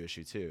worldview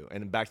issue too,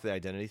 and back to the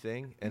identity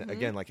thing. And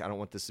again, like I don't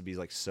want this to be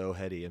like so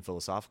heady and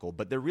philosophical,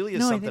 but there really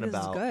is something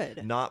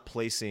about not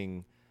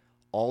placing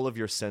all of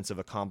your sense of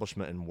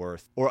accomplishment and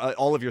worth, or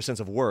all of your sense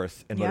of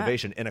worth and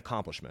motivation in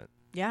accomplishment.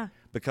 Yeah,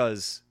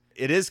 because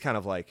it is kind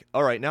of like,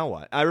 all right, now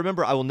what? I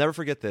remember, I will never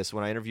forget this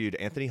when I interviewed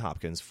Anthony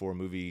Hopkins for a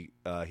movie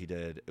he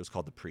did. It was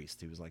called The Priest.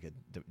 He was like a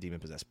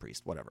demon possessed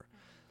priest, whatever.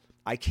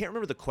 I can't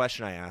remember the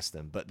question I asked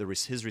him, but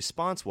his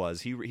response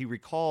was he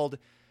recalled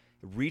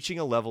reaching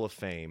a level of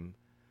fame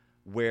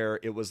where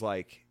it was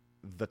like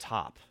the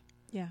top.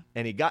 Yeah.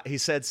 And he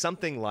said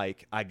something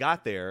like, I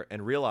got there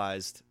and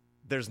realized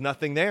there's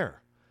nothing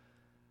there.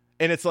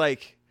 And it's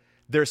like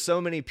there's so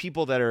many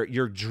people that are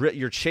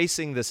you're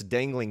chasing this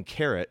dangling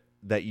carrot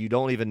that you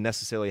don't even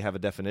necessarily have a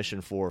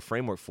definition for or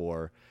framework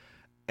for.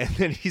 And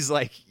then he's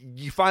like,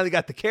 you finally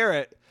got the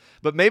carrot.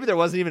 But maybe there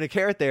wasn't even a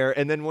carrot there,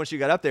 and then once you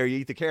got up there, you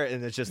eat the carrot,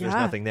 and it's just there's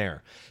nothing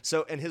there.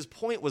 So, and his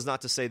point was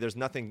not to say there's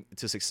nothing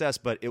to success,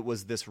 but it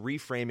was this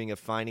reframing of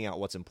finding out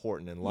what's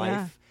important in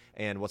life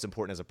and what's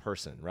important as a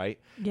person, right?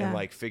 Yeah. And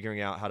like figuring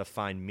out how to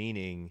find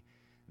meaning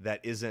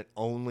that isn't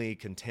only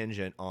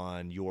contingent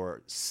on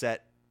your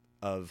set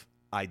of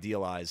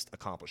idealized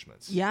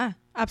accomplishments. Yeah,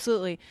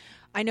 absolutely.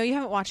 I know you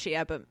haven't watched it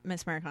yet, but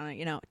Miss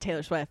Americana,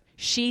 Taylor Swift,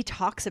 she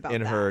talks about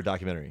in that. her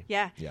documentary.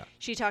 Yeah.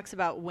 She talks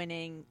about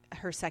winning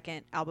her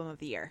second album of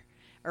the year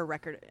or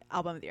record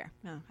album of the year.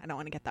 No, I don't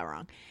want to get that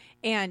wrong.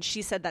 And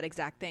she said that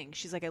exact thing.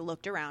 She's like, I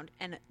looked around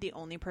and the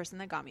only person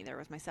that got me there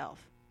was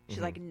myself.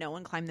 She's like, no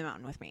one climbed the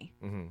mountain with me.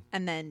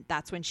 And then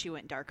that's when she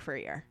went dark for a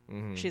year.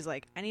 She's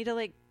like, I need to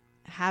like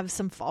have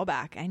some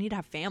fallback. I need to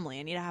have family.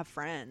 I need to have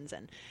friends.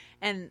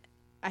 And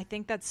I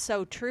think that's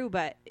so true,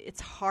 but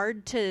it's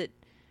hard to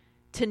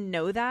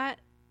know that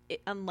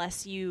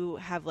unless you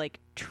have like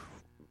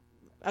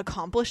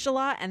accomplished a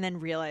lot and then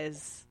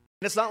realize.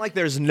 And it's not like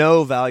there's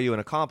no value in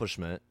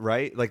accomplishment,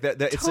 right? Like that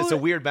it's a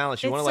weird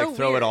balance. You want to like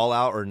throw it all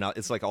out or not.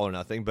 It's like all or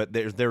nothing, but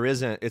there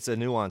isn't. It's a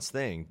nuanced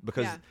thing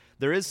because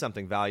there is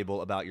something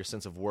valuable about your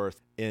sense of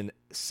worth in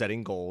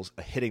setting goals,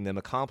 hitting them,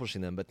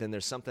 accomplishing them. But then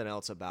there's something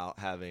else about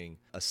having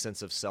a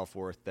sense of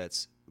self-worth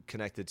that's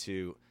connected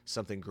to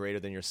something greater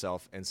than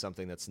yourself and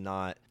something that's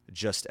not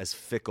just as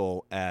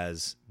fickle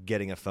as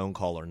getting a phone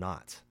call or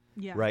not.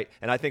 Yeah. Right.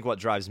 And I think what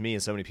drives me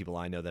and so many people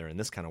I know that are in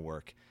this kind of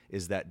work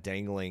is that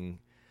dangling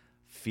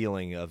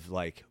feeling of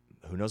like,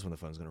 who knows when the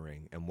phone's going to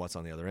ring and what's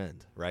on the other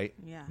end, right?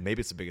 Yeah. Maybe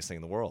it's the biggest thing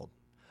in the world.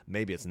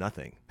 Maybe it's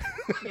nothing.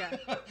 Yeah.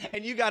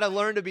 And you got to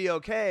learn to be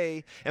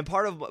okay. And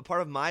part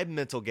of my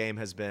mental game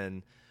has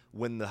been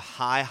when the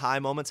high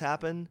moments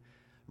happen,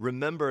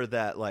 remember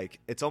that like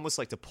it's almost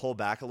like to pull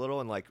back a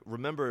little and like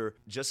remember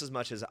just as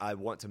much as I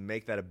want to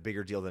make that a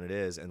bigger deal than it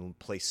is and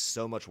place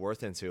so much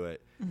worth into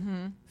it.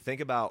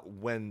 Think about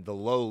when the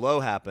low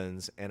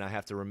happens and I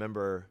have to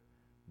remember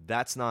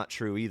that's not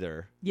true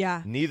either.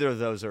 Yeah. Neither of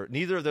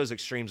those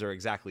extremes are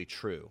exactly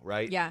true,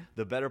 right? Yeah.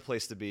 The better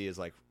place to be is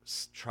like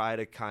try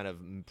to kind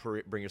of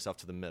bring yourself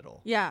to the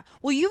middle. Yeah.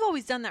 Well, you've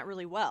always done that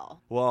really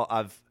well. Well,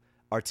 I've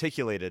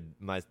articulated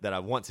that I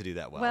want to do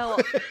that well. Well,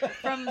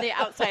 from the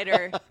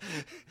outsider.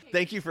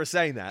 Thank you for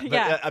saying that. But,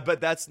 yeah.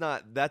 But that's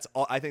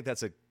all. I think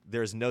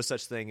there's no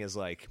such thing as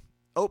like,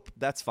 oh,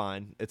 that's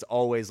fine. It's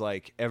always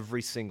like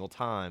every single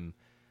time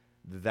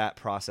that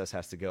process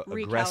has to go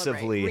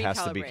aggressively,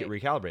 has to be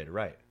recalibrated,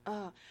 right?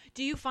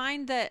 Do you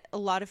find that a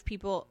lot of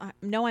people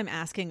know I'm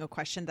asking a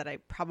question that I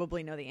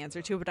probably know the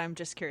answer to, but I'm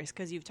just curious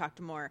because you've talked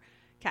to more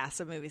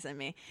casts of movies than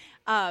me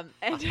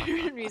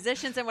and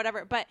musicians and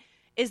whatever. But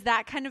is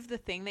that kind of the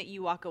thing that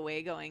you walk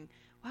away going,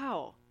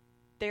 wow,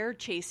 they're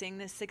chasing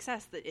this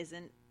success that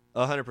isn't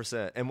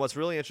 100%. And what's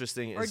really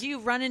interesting is, or do you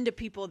run into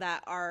people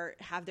that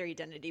have their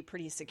identity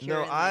pretty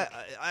secure? No,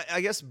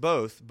 I guess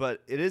both.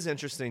 But it is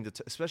interesting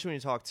to, especially when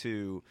you talk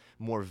to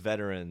more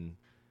veteran,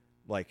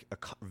 like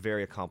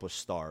very accomplished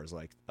stars,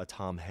 like a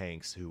Tom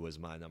Hanks, who was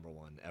my number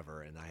one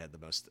ever, and I had the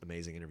most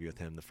amazing interview with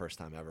him the first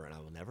time ever, and I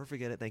will never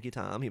forget it. Thank you,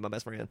 Tom. He's my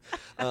best friend.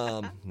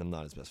 I'm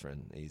not his best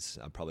friend.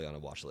 I'm probably on a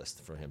watch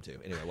list for him too.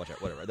 Anyway, watch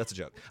out. Whatever. That's a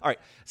joke. All right.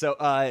 So,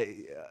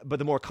 but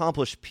the more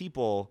accomplished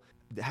people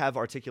have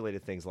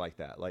articulated things like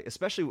that, like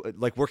especially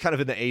like we're kind of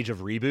in the age of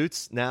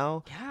reboots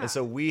now, and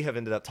so we have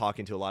ended up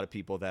talking to a lot of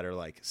people that are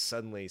like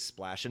suddenly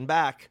splashing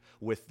back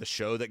with the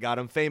show that got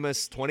them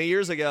famous 20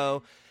 years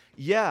ago.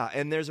 Yeah,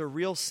 and there's a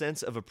real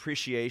sense of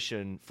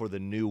appreciation for the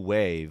new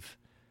wave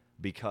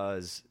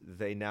because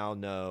they now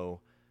know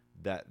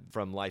that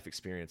from life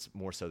experience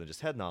more so than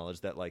just head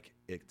knowledge that like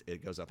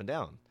it goes up and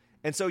down.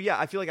 And so yeah,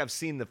 I feel like I've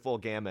seen the full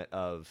gamut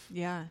of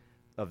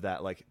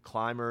that, like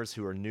climbers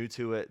who are new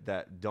to it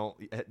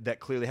that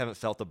clearly haven't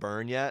felt the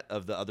burn yet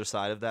of the other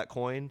side of that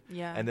coin.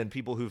 Yeah. And then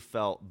people who've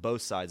felt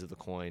both sides of the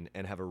coin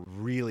and have a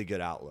really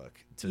good outlook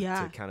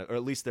to kind of, or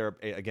at least they're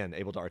again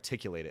able to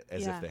articulate it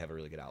as if they have a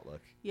really good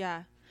outlook.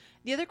 Yeah.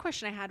 The other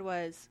question I had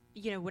was,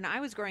 when I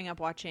was growing up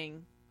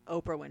watching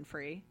Oprah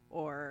Winfrey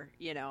or,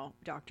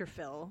 Dr.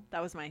 Phil,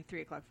 that was my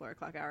 3 o'clock, 4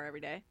 o'clock hour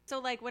every day. So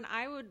like when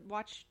I would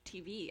watch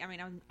TV, I mean,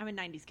 I'm a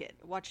 90s kid,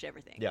 watched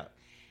everything. Yeah.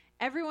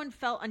 Everyone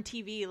felt on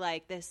TV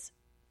like this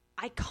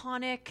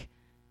iconic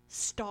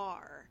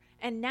star.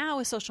 And now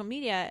with social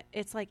media,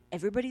 it's like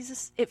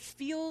it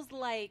feels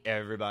like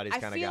everybody's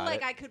kind of got it. I feel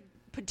like I could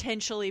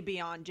potentially be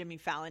on Jimmy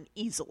Fallon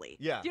easily.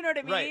 Yeah. Do you know what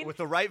I mean? Right. With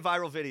the right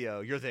viral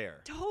video, you're there.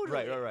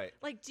 Totally. Right.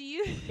 Like, do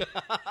you...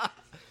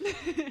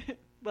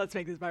 Let's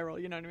make this viral,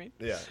 you know what I mean?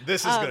 Yeah.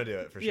 This is going to do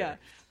it for sure. Yeah.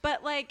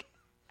 But like,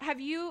 have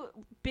you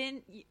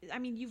been... I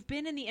mean, you've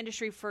been in the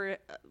industry for,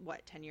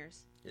 10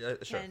 years? Yeah,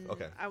 sure.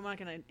 Okay. I'm not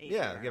going to...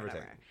 Yeah, give or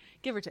take.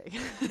 Give or take.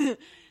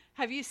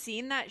 Have you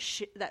seen that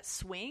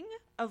swing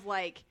of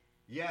like...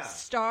 Yeah.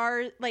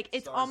 Star, like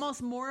it's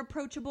almost more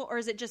approachable, or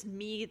is it just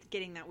me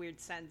getting that weird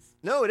sense?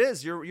 No, it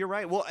is. You're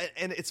right. Well,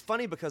 and it's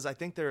funny because I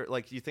think they're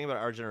like, you think about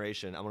our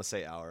generation. I'm going to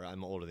say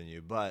I'm older than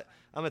you, but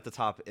I'm at the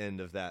top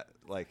end of that,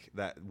 like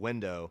that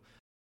window.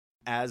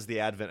 As the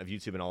advent of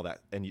YouTube and all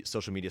that and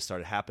social media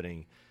started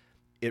happening,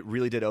 it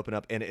really did open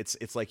up, and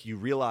it's like you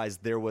realize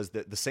there was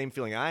the same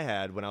feeling I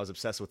had when I was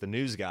obsessed with the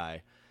news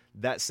guy.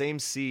 That same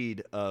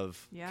seed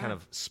of kind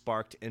of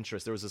sparked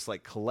interest. There was this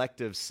like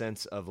collective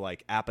sense of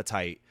like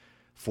appetite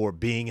for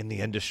being in the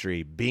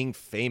industry, being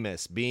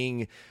famous,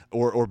 being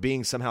or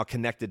being somehow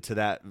connected to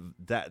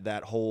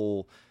that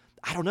whole,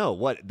 I don't know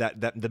what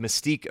that the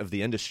mystique of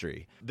the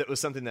industry. That was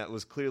something that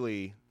was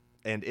clearly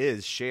and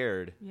is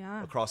shared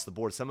across the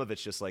board. Some of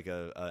it's just like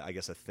I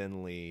guess a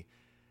thinly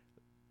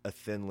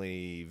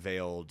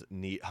veiled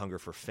hunger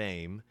for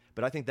fame,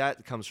 but I think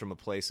that comes from a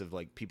place of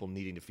like people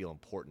needing to feel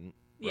important,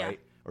 right?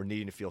 or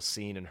needing to feel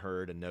seen and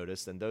heard and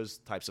noticed. And those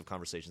types of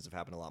conversations have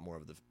happened a lot more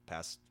over the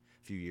past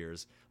few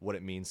years, what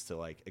it means to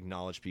like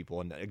acknowledge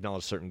people and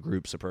acknowledge certain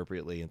groups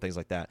appropriately and things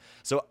like that.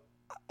 So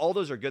all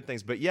those are good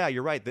things, but yeah,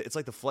 you're right. It's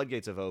like the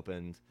floodgates have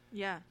opened.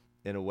 Yeah.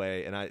 In a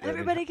way, and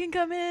everybody can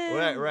come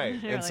in,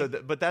 right. And so,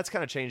 but that's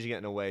kind of changing it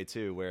in a way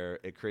too, where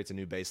it creates a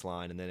new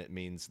baseline, and then it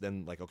means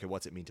like, okay,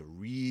 what's it mean to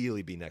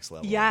really be next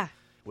level? Yeah,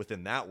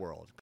 within that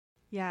world.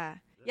 Yeah,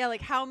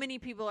 like how many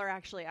people are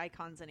actually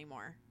icons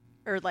anymore,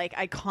 or like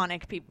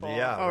iconic people, or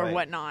right.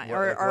 whatnot,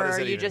 or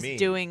are you just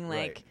doing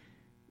like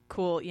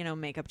cool,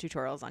 makeup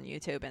tutorials on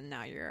YouTube, and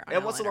now you're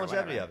and what's the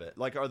longevity of it?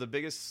 Like, are the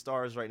biggest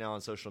stars right now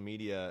on social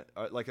media,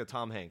 like a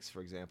Tom Hanks,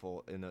 for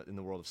example, in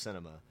the world of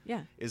cinema?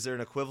 Yeah. Is there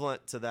an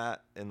equivalent to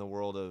that in the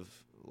world of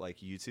like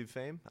YouTube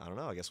fame? I don't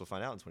know. I guess we'll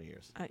find out in 20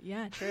 years.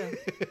 Yeah, true.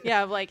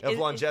 Yeah, like of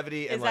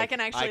longevity, is and that like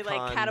can actually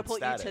like catapult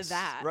status. you to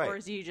that, right. or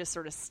do you just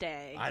sort of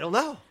stay? I don't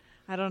know.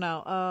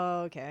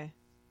 Oh, okay.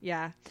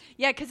 Yeah,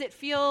 because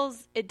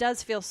it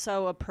does feel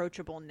so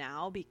approachable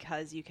now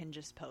because you can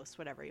just post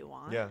whatever you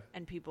want,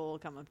 and people will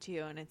come up to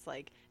you, and it's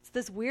like it's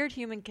this weird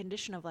human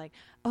condition of like,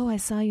 oh, I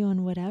saw you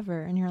on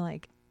whatever, and you're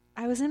like,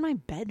 I was in my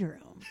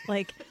bedroom,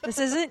 like this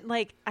isn't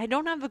like I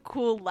don't have a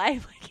cool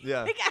life, like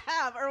I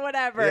have or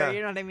whatever,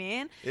 you know what I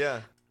mean?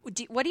 Yeah.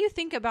 What do you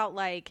think about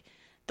like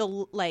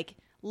the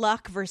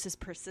luck versus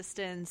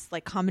persistence,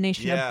 like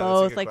combination of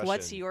both? Like,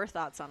 what's your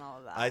thoughts on all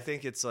of that? I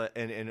think it's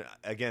and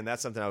again,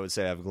 that's something I would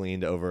say I've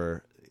gleaned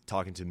over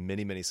talking to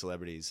many, many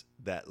celebrities,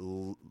 that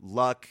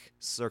luck,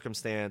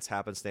 circumstance,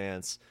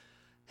 happenstance,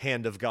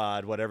 hand of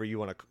God, whatever you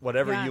want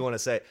to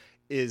say,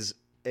 is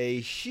a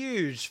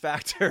huge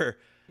factor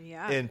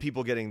in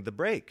people getting the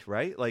break,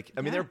 right? Like,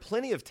 I mean, there are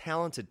plenty of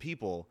talented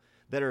people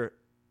that are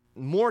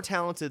more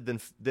talented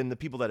than the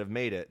people that have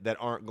made it that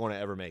aren't going to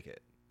ever make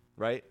it,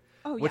 right?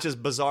 Oh, yeah. Which is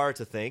bizarre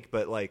to think,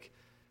 but like,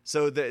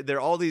 so there are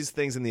all these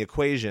things in the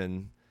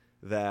equation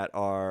that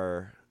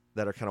are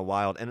kind of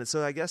wild, and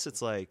so I guess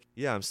it's like,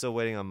 I'm still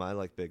waiting on my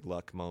like big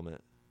luck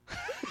moment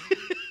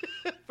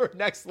for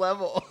next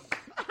level.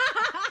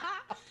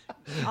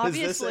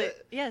 Obviously,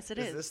 yes, it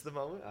is. Is this the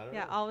moment? I don't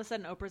know. All of a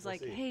sudden, Oprah's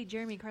like, "Hey,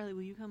 Jeremy, Carly,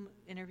 will you come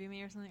interview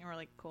me or something?" And we're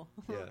like, "Cool."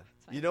 Yeah.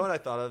 You know what I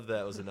thought of?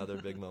 That was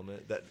another big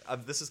moment. That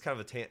this is kind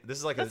of this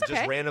is like a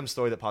just random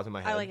story that popped in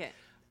my head. I like it.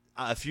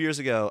 A few years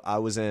ago, I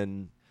was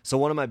in. So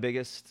one of my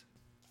biggest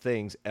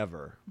things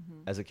ever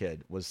as a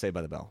kid was Saved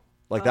by the Bell.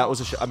 Like that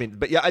was a show. I mean,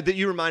 but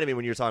you reminded me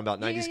when you were talking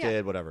about 90s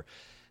kid, whatever.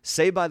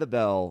 Saved by the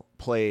Bell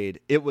played.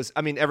 It was.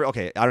 I mean, I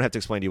don't have to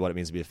explain to you what it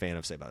means to be a fan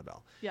of Saved by the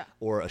Bell. Yeah.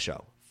 Or a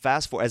show.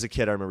 Fast forward, as a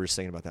kid, I remember just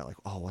thinking about that, like,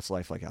 oh, what's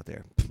life like out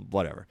there?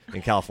 Whatever.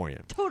 In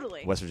California.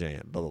 Totally. West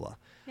Virginia, blah, blah, blah.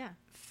 Yeah.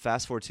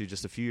 Fast forward to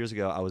just a few years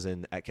ago, I was at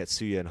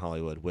Katsuya in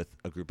Hollywood with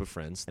a group of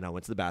friends, and I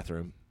went to the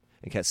bathroom,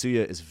 and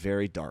Katsuya is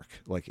very dark.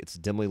 Like, it's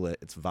dimly lit,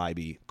 it's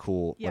vibey,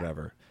 cool,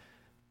 whatever.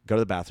 Go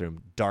to the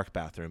bathroom, dark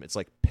bathroom. It's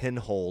like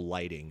pinhole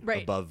lighting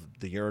above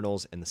the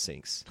urinals and the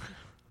sinks.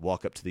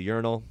 Walk up to the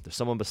urinal. There's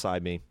someone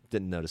beside me.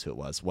 Didn't notice who it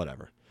was.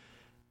 Whatever.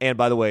 And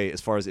by the way,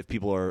 as far as if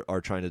people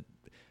are trying to,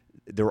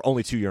 there were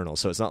only 2 urinals,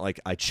 so it's not like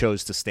I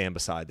chose to stand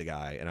beside the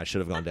guy and I should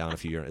have gone down a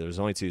few urinals. There was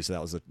only 2,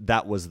 so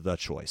that was the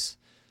choice.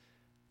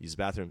 Use the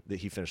bathroom.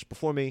 He finished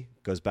before me,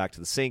 goes back to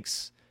the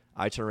sinks.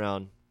 I turn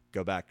around,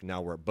 go back.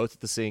 Now we're both at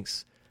the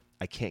sinks.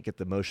 I can't get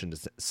the motion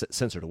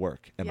sensor to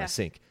work at my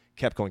sink.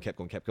 Kept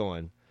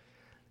going.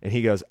 And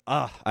he goes,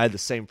 I had the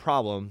same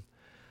problem,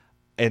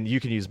 and you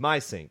can use my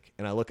sink.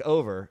 And I look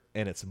over,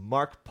 and it's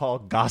Mark Paul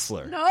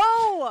Gosselaar.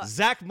 No!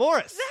 Zach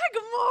Morris!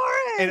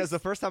 And it was the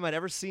first time I'd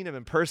ever seen him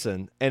in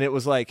person. And it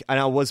was like, and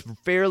I was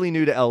fairly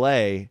new to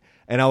LA,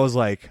 and I was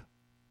like,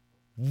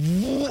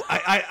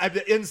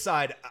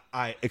 inside,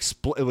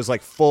 it was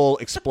like full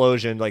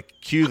explosion, like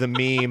cue the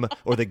meme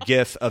or the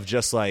gif of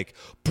just like,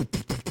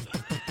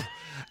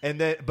 and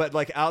then, but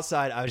like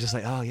outside, I was just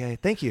like, oh yeah,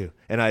 thank you.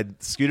 And I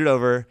scooted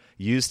over,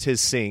 used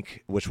his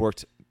sink, which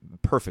worked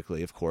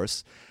perfectly, of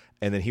course.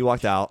 And then he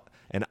walked out.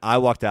 And I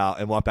walked out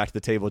and walked back to the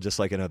table just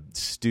like in a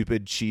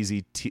stupid,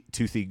 cheesy,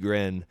 toothy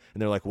grin.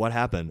 And they're like, what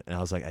happened? And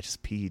I was like, I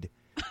just peed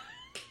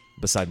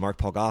beside Mark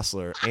Paul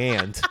Gosselaar.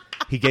 And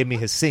he gave me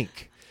his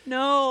sink.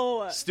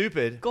 No.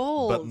 Stupid.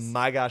 Goals. But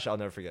my gosh, I'll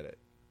never forget it.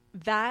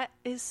 That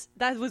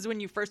was when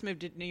you first moved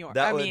to New York.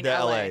 That was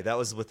LA. That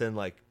was within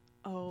like,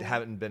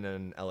 haven't been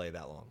in LA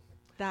that long.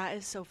 That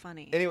is so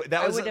funny. Anyway,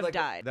 I would have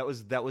died.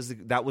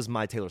 That was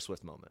my Taylor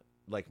Swift moment.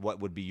 Like, what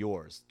would be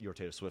your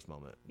Taylor Swift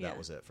moment? Yeah. That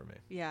was it for me.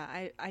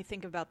 Yeah, I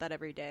think about that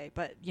every day,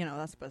 but,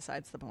 that's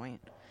besides the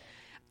point.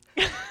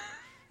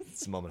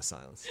 It's a moment of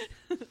silence.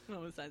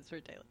 Moment of silence for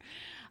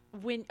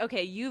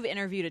Taylor. You've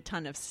interviewed a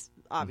ton of,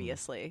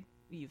 obviously,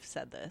 you've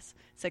said this,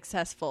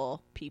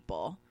 successful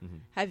people. Mm-hmm.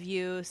 Have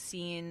you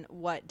seen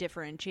what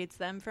differentiates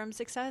them from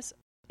success?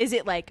 Is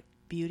it, like,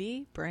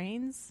 beauty,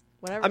 brains,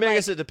 whatever? I mean, I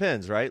guess it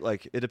depends, right?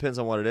 Like, it depends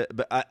on what it is.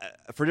 But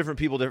for different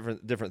people,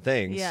 different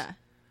things. Yeah.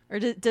 Or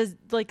does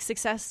like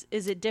success,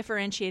 is it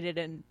differentiated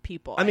in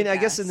people? I mean, I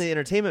guess in the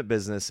entertainment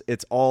business,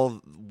 it's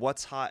all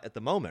what's hot at the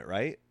moment,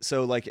 right?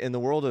 So like in the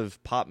world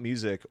of pop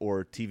music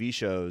or TV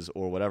shows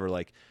or whatever,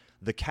 like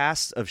the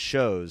cast of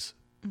shows,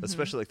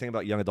 especially like think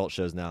about young adult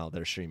shows now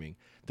that are streaming,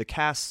 the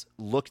casts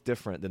look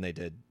different than they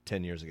did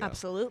 10 years ago.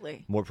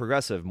 Absolutely. More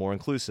progressive, more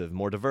inclusive,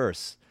 more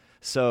diverse.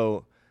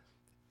 So,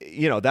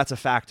 that's a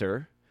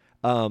factor.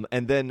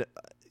 And then,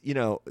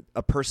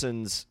 a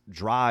person's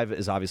drive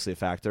is obviously a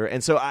factor.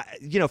 And so,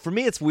 for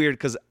me, it's weird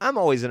because I'm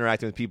always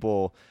interacting with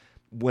people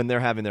when they're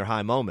having their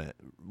high moment,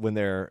 when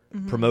they're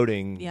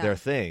promoting their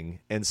thing.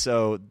 And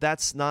so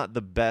that's not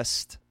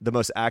the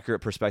most accurate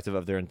perspective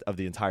of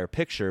the entire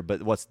picture.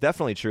 But what's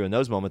definitely true in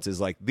those moments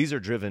is like, these are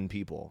driven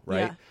people,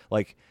 right? Yeah.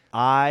 Like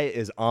eye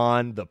is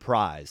on the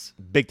prize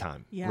big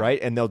time, right?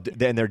 And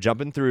they're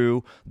jumping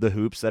through the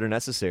hoops that are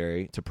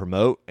necessary to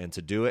promote and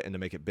to do it and to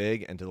make it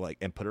big and to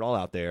and put it all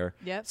out there.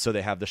 Yep. So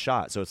they have the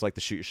shot. So it's like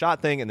the shoot your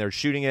shot thing and they're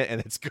shooting it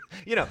and it's,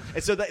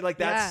 and so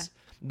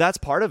that's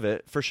part of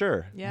it for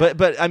sure. Yeah.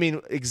 But I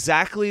mean,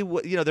 exactly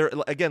what, there,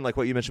 again, like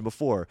what you mentioned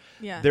before,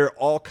 there are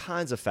all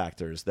kinds of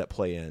factors that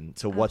play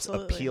into what's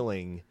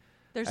appealing.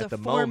 There's at the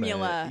formula,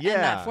 moment. Yeah.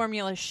 And that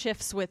formula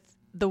shifts with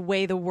the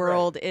way the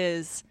world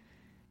is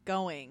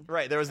going.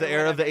 Right. There was the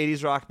era of the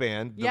 80s rock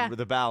band,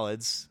 the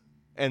ballads,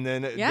 and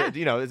then,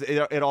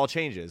 it all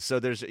changes. So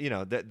there's,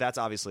 that's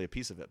obviously a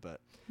piece of it.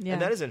 But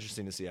and that is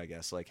interesting to see, I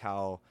guess, like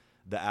how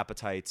the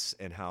appetites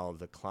and how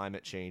the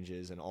climate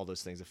changes and all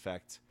those things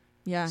affect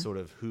sort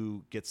of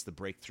who gets the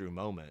breakthrough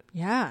moment.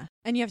 Yeah.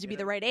 And you have to be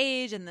the right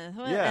age and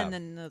and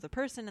then the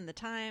person and the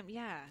time.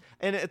 Yeah.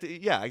 And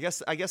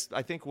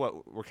I think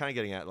what we're kind of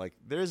getting at, like,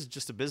 there's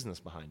just a business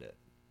behind it.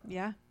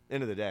 Yeah.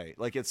 End of the day.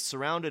 Like, it's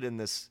surrounded in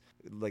this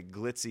like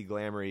glitzy,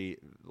 glamoury,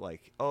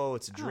 like,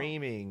 it's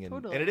dreaming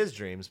and it is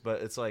dreams,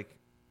 but it's like,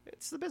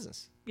 it's the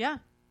business. Yeah.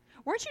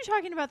 Weren't you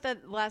talking about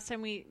that last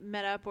time we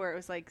met up where it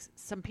was like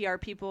some PR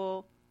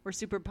people were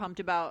super pumped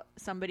about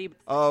somebody?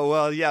 Oh,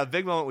 well, yeah.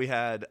 Big moment we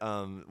had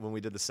when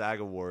we did the SAG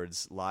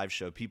Awards live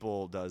show.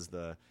 People does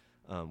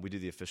we do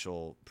the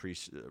official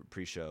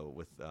pre-show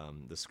with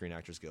the Screen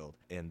Actors Guild.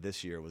 And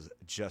this year was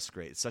just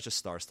great. It's such a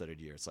star-studded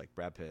year. It's like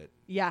Brad Pitt.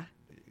 Yeah.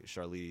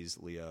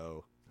 Charlize,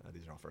 Leo.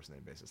 These are all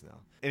first-name basis now.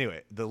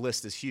 Anyway, the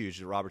list is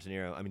huge. Robert De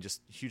Niro. I mean,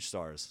 just huge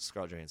stars.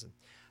 Scarlett Johansson.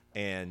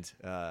 And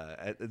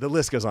the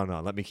list goes on and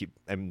on.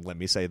 Let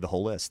me say the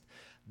whole list.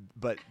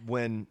 But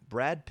when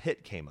Brad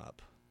Pitt came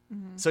up,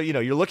 so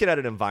you're looking at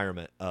an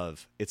environment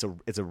of it's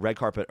a red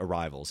carpet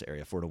arrivals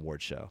area for an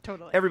award show.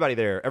 Totally. Everybody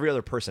there, every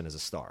other person is a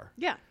star.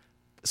 Yeah.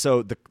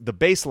 So the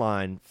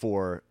baseline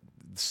for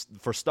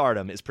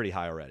stardom is pretty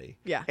high already.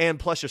 Yeah. And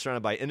plus you're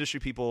surrounded by industry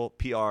people,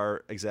 PR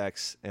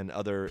execs, and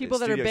other people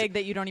that are big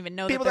that you don't even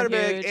know. People that are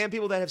big huge. and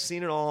people that have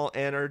seen it all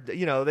and are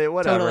they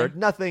whatever. Totally.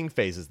 Nothing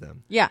phases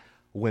them. Yeah.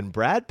 When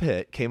Brad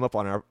Pitt came up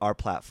on our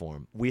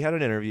platform, we had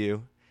an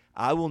interview.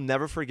 I will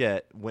never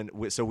forget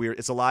it's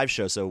a live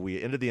show, so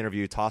we ended the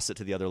interview, tossed it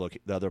to the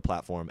other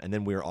platform, and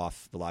then we were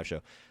off the live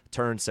show.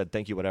 Turned, said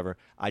thank you, whatever.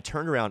 I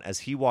turned around as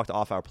he walked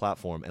off our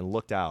platform and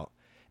looked out,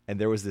 and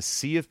there was this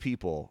sea of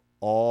people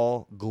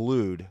all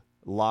glued,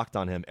 locked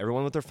on him,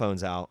 everyone with their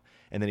phones out,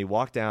 and then he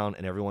walked down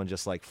and everyone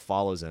just like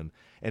follows him.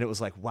 And it was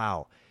like,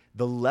 wow,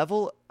 the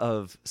level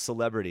of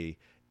celebrity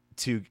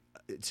to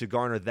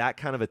garner that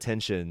kind of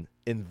attention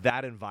in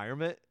that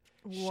environment.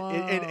 Whoa.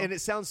 And it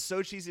sounds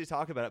so cheesy to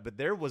talk about it, but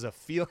there was a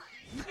feeling.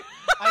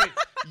 I mean,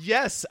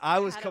 yes, I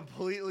was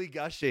completely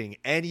gushing,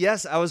 and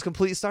yes, I was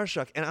completely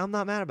starstruck, and I'm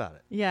not mad about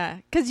it. Yeah,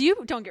 because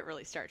you don't get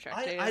really starstruck.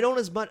 I don't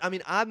as much. I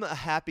mean, I'm a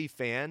happy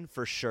fan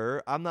for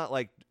sure. I'm not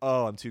like,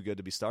 I'm too good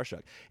to be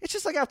starstruck. It's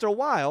just like after a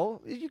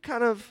while, you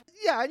kind of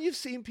and you've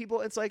seen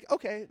people. It's like,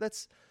 okay,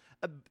 that's.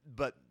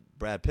 But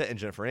Brad Pitt and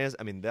Jennifer Aniston,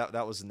 I mean,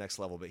 that was the next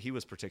level, but he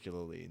was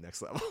particularly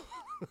next level.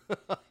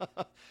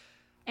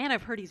 And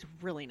I've heard he's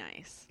really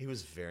nice. He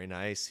was very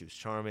nice. He was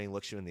charming.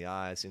 Looks you in the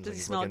eyes. Does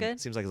he smell good?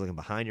 Seems like he's looking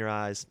behind your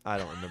eyes. I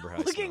don't remember how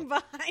looking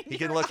behind. He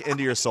can look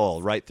into your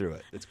soul right through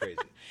it. It's crazy.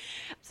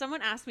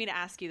 Someone asked me to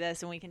ask you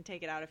this, and we can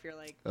take it out if you're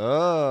like.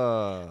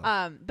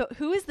 Oh. But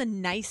who is the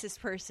nicest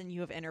person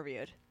you have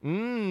interviewed?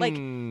 Like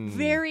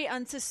very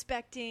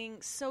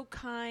unsuspecting, so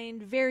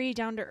kind, very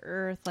down to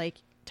earth,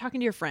 like talking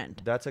to your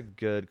friend. That's a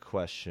good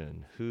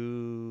question.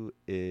 Who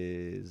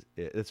is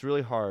it? It's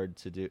really hard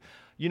to do.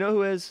 You know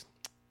who is?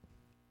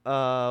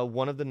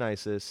 One of the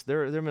nicest.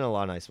 There have been a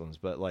lot of nice ones,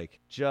 but like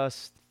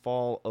just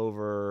fall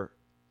over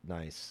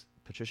nice.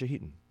 Patricia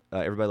Heaton.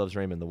 Everybody Loves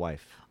Raymond, the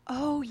wife.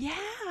 Oh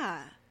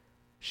yeah.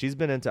 She's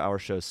been into our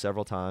show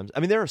several times. I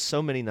mean, there are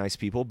so many nice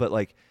people, but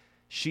like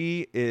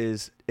she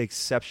is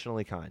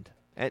exceptionally kind.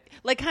 And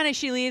like kind of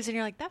she leaves and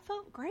you're like, that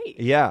felt great.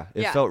 Yeah,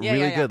 it felt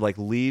really good. Like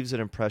leaves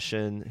an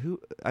impression.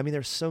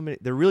 There's so many.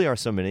 There really are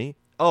so many.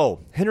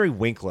 Oh, Henry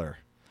Winkler.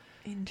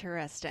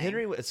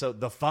 Interesting. So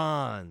the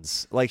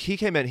Fonz, like he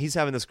came in, he's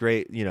having this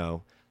great,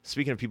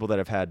 speaking of people that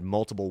have had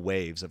multiple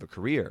waves of a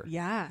career.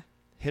 Yeah.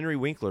 Henry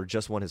Winkler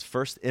just won his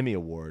first Emmy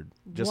Award,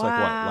 just like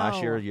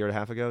last year, a year and a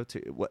half ago,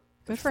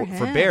 Good for him.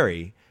 For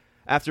Barry,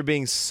 after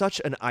being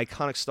such an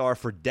iconic star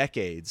for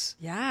decades.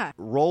 Yeah.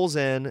 Rolls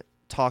in,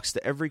 talks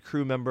to every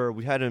crew member.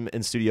 We had him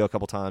in studio a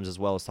couple times as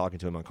well as talking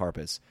to him on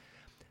carpets.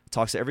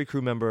 Talks to every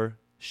crew member,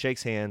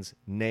 shakes hands,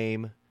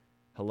 name,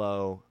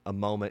 hello, a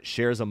moment,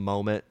 shares a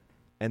moment,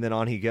 and then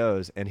on he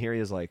goes. And here he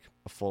is like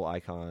a full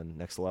icon,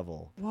 next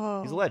level.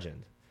 Whoa. He's a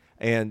legend.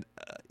 And,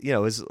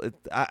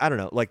 I don't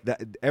know, like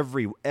that.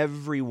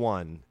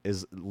 Everyone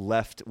is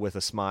left with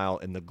a smile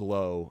in the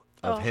glow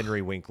of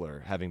Henry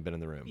Winkler having been in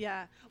the room.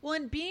 Yeah. Well,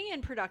 and being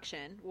in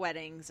production,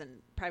 weddings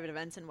and private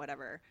events and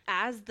whatever,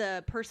 as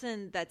the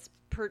person that's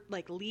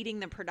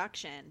leading the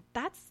production,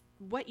 that's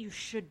what you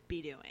should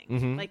be doing.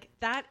 Mm-hmm. Like,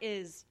 that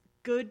is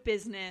good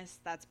business.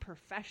 That's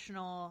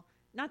professional.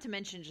 Not to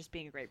mention just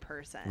being a great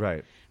person.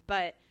 Right.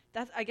 But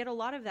I get a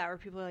lot of that where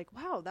people are like,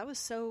 wow, that was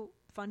so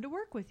fun to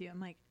work with you. I'm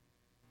like,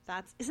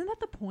 isn't that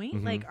the point?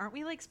 Mm-hmm. Like, aren't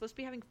we like supposed to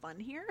be having fun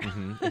here?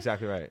 Mm-hmm.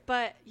 Exactly right.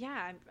 But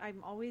yeah,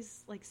 I'm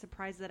always like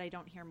surprised that I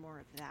don't hear more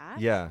of that.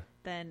 Yeah.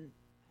 Then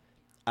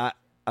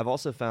I've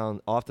also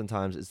found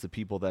oftentimes it's the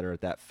people that are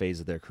at that phase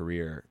of their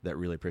career that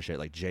really appreciate.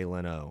 Like Jay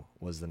Leno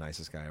was the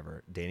nicest guy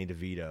ever. Danny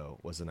DeVito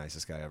was the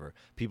nicest guy ever.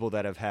 People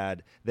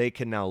that they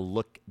can now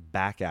look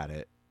back at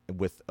it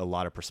with a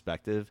lot of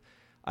perspective.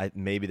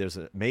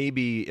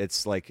 Maybe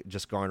it's like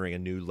just garnering a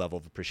new level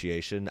of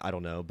appreciation. I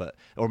don't know,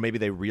 or maybe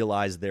they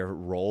realize their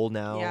role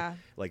now. Yeah.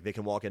 Like they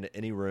can walk into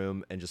any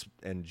room and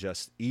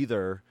just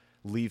either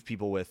leave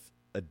people with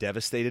a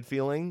devastated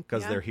feeling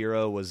because their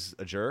hero was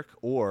a jerk,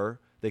 or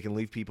they can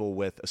leave people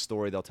with a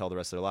story they'll tell the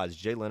rest of their lives.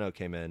 Jay Leno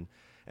came in,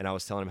 and I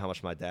was telling him how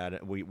much my dad.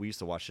 We used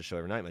to watch the show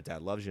every night. My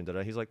dad loves you,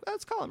 and he's like,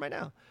 let's call him right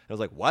now. And I was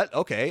like, what?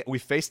 Okay. We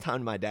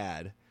FaceTimed my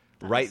dad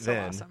right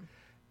then, awesome.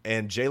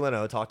 And Jay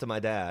Leno talked to my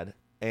dad.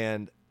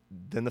 And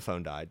then the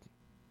phone died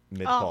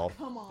mid-call.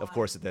 Oh, come on. Of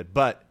course it did.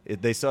 But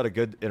they still had a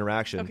good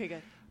interaction. Okay,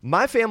 good.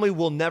 My family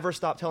will never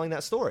stop telling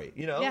that story.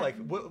 You know, Yeah. like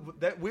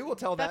we will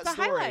tell That's that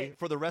a story highlight.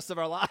 for the rest of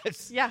our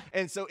lives. Yeah.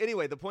 And so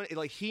anyway, the point,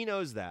 like he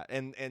knows that,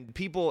 and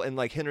people and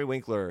like Henry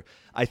Winkler,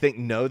 I think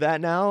know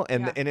that now,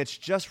 and it's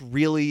just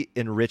really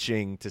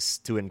enriching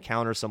to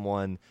encounter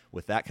someone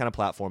with that kind of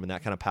platform and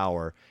that kind of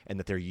power, and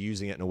that they're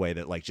using it in a way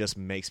that like just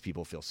makes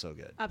people feel so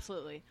good.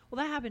 Absolutely.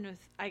 Well, that happened with,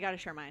 I got to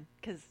share mine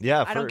because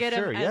Yeah, I don't get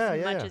sure. him Yeah, as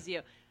yeah, much yeah. as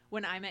you.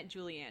 When I met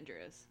Julie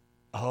Andrews.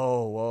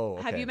 Oh, whoa.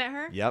 Okay. Have you met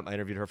her? Yep. I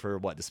interviewed her for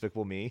what?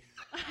 Despicable Me?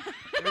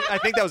 I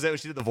think that was it.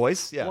 She did The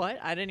Voice. Yeah. What?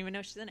 I didn't even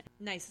know she's in it.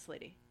 Nicest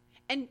lady.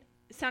 And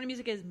Sound of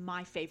Music is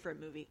my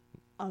favorite movie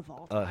of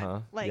all time. Uh-huh.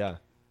 Like, yeah.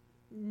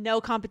 no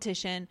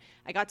competition.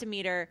 I got to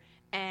meet her,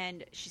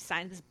 and she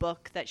signed this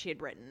book that she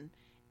had written.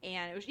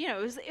 And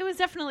it was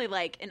definitely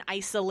like an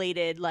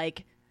isolated,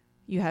 like,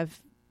 you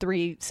have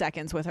 3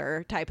 seconds with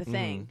her type of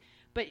thing. Mm-hmm.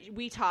 But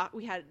we talked.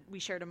 We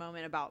shared a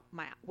moment about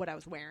what I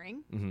was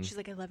wearing. Mm-hmm. She's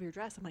like, "I love your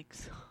dress." I'm like,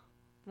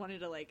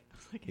 wanted to like, I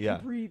was like, I Yeah.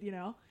 can't breathe,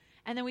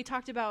 And then we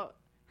talked about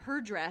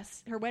her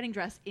wedding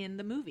dress in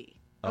the movie.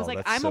 I was like,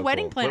 that's "I'm so a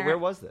wedding cool. planner." Where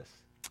was this?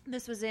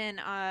 This was in,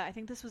 I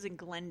think this was in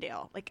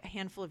Glendale, like a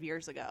handful of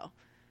years ago.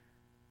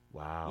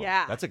 Wow.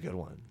 Yeah. That's a good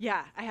one.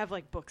 Yeah, I have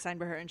like books signed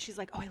by her, and she's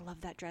like, "Oh, I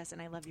love that dress,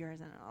 and I love yours,"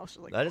 and I was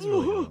like, That is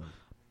really "Ooh." good.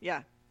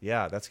 Yeah,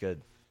 Yeah, that's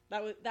good.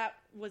 that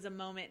was a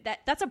moment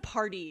that's a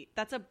party.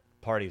 That's a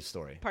Party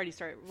story. party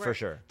story For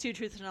sure. 2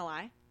 truths and a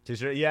lie.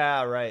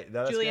 Yeah, right. No,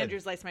 that's Julie good.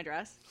 Andrews likes my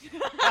dress.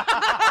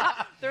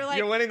 They're like,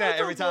 You're winning that "That's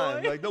a every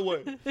time. boy." Like, no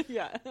way.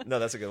 Yeah. No,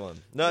 that's a good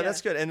one. No, Yeah.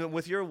 that's good. And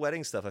with your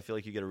wedding stuff, I feel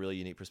like you get a really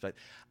unique perspective.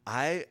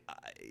 I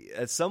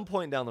at some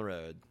point down the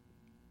road,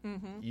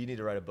 you need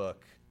to write a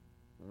book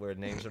where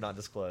names are not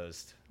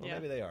disclosed. Well, Yeah.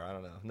 maybe they are. I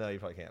don't know. No, you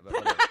probably can't. But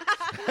whatever.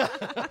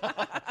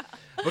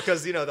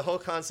 Because, the whole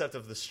concept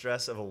of the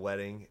stress of a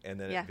wedding and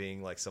then Yeah. it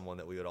being like someone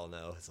that we would all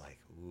know, it's like,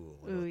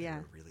 what Ooh, they yeah.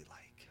 were really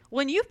like.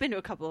 Well, and you've been to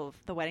a couple of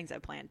the weddings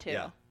I've planned too.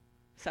 Yeah.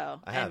 So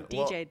I have. and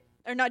DJ'd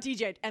or not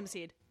DJ'd,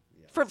 MC'd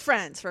Yeah. for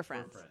friends,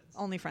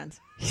 only friends.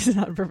 He's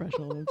not a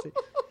professional MC.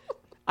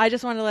 I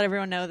just wanted to let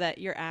everyone know that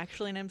you're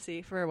actually an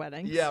MC for a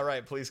wedding. Yeah,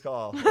 right. Please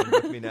call. And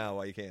book me now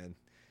while you can.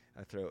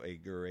 I throw a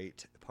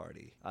great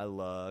party. I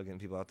love getting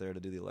people out there to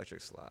do the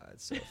electric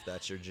slides. So if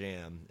that's your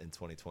jam in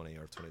 2020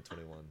 or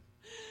 2021.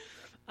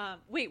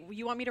 Wait,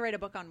 you want me to write a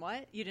book on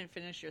what? You didn't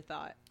finish your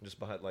thought. Just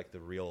behind like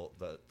what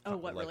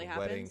really Wedding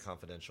happens?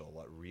 Confidential,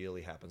 what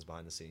really happens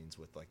behind the scenes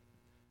with like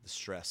the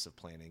stress of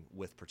planning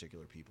with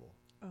particular people.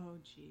 Oh,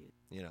 geez.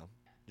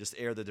 Just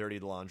air the dirty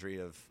laundry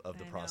of the I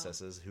know.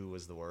 processes. Who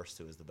was the worst?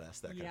 Who was the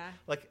best? That kind Yeah. of,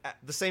 like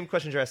the same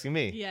questions you're asking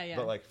me. Yeah, yeah.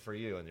 But like for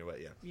you and your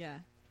wedding, yeah. Yeah.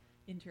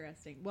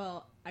 Interesting.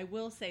 Well, I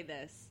will say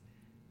this.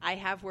 I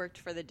have worked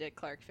for the Dick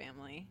Clark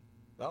family.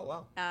 Oh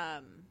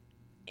wow.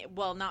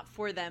 Well, not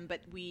for them,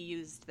 but we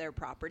used their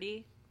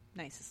property.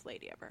 Nicest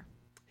lady ever.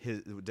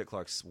 Dick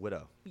Clark's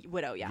widow.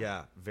 Widow, yeah.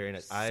 Yeah, very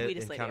nice. Sweetest I lady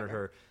encountered ever.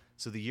 her.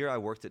 So the year I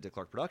worked at Dick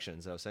Clark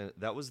Productions, I was saying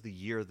that was the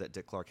year that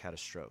Dick Clark had a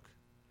stroke.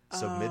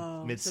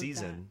 So mid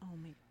season. Oh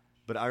my.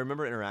 But I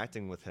remember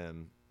interacting with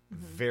him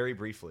very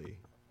briefly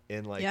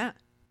in like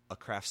a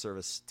craft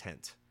service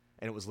tent,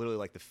 and it was literally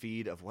like the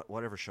feed of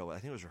whatever show. I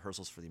think it was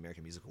rehearsals for the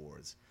American Music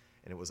Awards,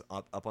 and it was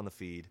up on the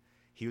feed.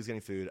 He was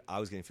getting food, I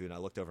was getting food, and I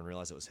looked over and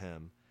realized it was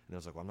him. And I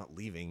was like, "Well, I'm not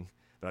leaving,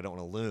 but I don't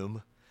want to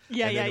loom."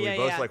 Yeah, and then yeah, we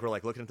both yeah. like were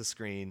like looking at the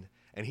screen,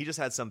 and he just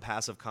had some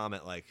passive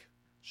comment like,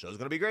 "Show's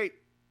gonna be great,"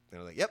 and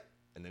I was like, "Yep."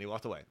 And then he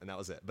walked away, and that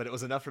was it. But it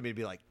was enough for me to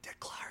be like, Dick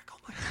Clark, oh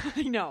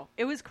I know.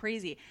 It was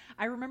crazy.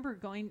 I remember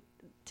going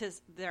to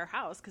their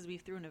house because we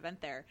threw an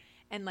event there,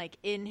 and like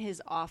in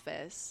his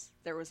office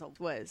there was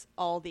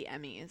all the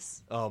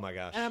Emmys. Oh my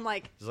gosh. And I'm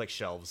like, there's like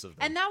shelves of them.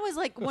 And that was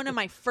like one of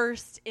my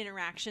first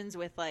interactions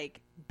with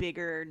like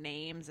bigger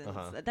names, and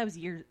that was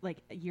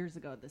years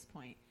ago at this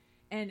point.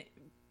 And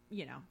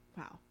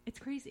wow, it's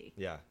crazy.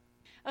 Yeah.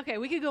 Okay,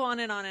 we could go on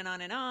and on and on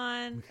and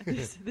on.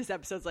 This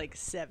episode's like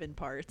 7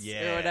 parts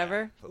or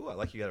whatever. Ooh, I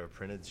like you got a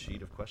printed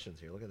sheet of questions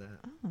here. Look at that.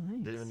 Oh,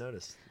 nice. Didn't even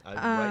notice. Right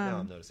now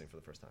I'm noticing for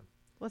the first time.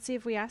 Let's see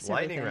if we asked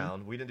Lightning everything.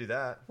 round. We didn't do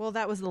that. Well,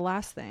 that was the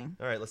last thing.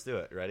 All right, let's do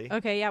it. Ready?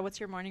 Okay, yeah. What's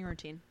your morning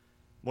routine?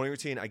 Morning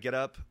routine. I get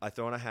up, I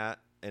throw on a hat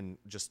and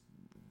just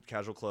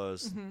casual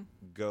clothes,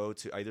 go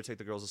to either take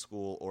the girls to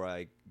school or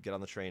I get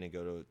on the train and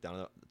go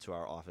down to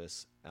our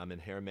office. I'm in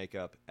hair and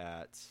makeup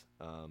at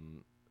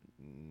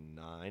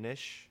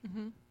 9-ish.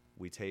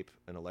 We tape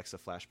an Alexa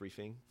flash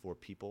briefing for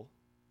people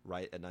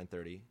right at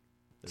 9:30.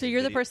 So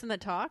you're the person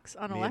that talks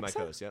on Me Alexa? and my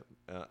co-host, yep.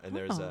 And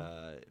there's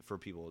for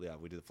people,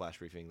 we do the flash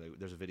briefing.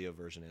 There's a video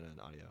version and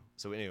an audio.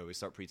 So anyway, we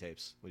start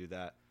pre-tapes. We do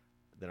that.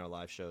 Then our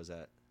live shows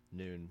at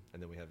noon,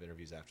 and then we have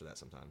interviews after that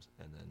sometimes.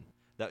 And then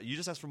you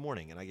just asked for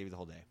morning, and I gave you the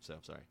whole day. So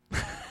sorry.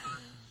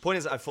 Point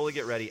is, I fully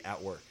get ready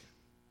at work.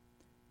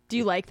 Do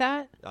you like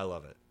that? I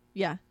love it.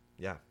 Yeah.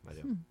 Yeah, I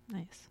do.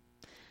 Nice.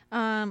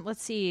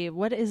 Let's see.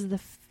 What is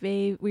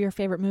your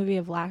favorite movie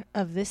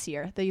of this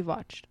year that you've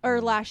watched,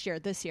 or last year,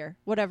 this year,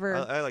 whatever?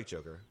 I like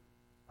Joker.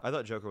 I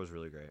thought Joker was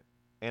really great,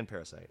 and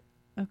Parasite.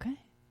 Okay.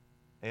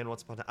 And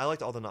Once Upon a Time. I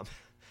liked all the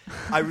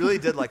I really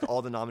did like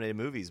all the nominated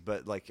movies,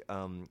 but like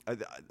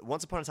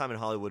Once Upon a Time in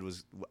Hollywood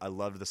I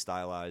loved the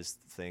stylized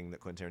thing that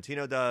Quentin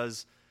Tarantino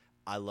does.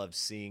 I loved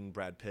seeing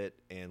Brad Pitt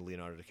and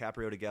Leonardo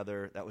DiCaprio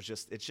together. That was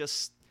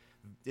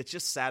it's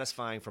just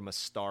satisfying from a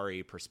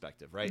starry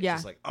perspective, right? Yeah.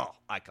 It's just like, oh,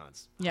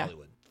 icons,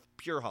 Hollywood,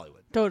 pure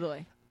Hollywood.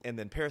 Totally. And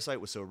then Parasite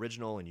was so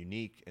original and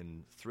unique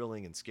and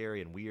thrilling and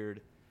scary and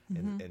weird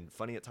and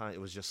funny at times.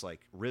 It was just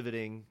like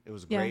riveting. It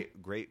was a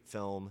great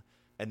film.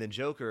 And then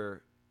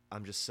Joker,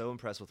 I'm just so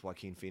impressed with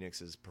Joaquin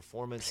Phoenix's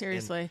performance.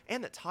 Seriously.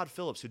 And that Todd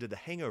Phillips, who did the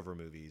Hangover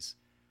movies,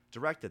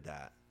 directed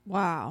that.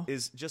 Wow.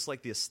 Is just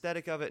like the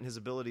aesthetic of it and his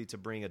ability to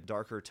bring a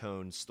darker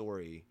tone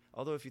story.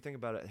 Although if you think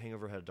about it,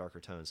 Hangover had a darker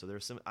tone. So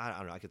there's some, I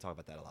don't know, I could talk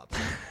about that a lot.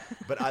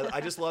 But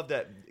I just love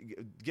that,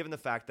 given the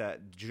fact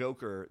that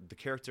Joker, the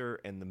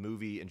character and the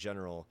movie in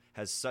general,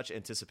 has such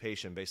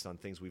anticipation based on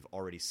things we've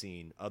already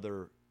seen,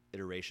 other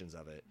iterations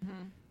of it,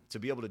 to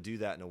be able to do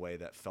that in a way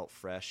that felt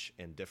fresh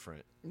and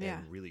different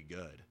and really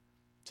good,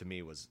 to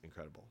me was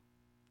incredible.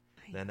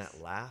 Nice. Then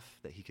that laugh,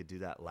 that he could do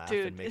that laugh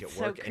and make it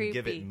work and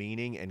give it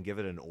meaning and give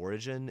it an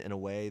origin in a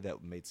way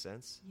that made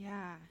sense.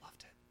 Yeah.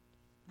 Loved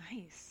it.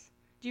 Nice.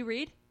 Do you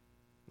read?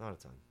 Not a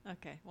ton.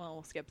 Okay. Well,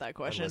 we'll skip that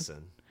question. I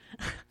listen.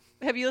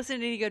 Have you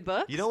listened to any good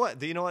books? You know what?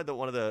 Do you know what?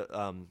 One of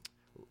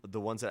the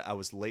ones that I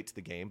was late to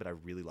the game, but I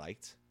really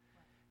liked?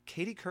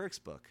 Katie Couric's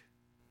book.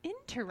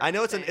 Interesting. I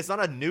know it's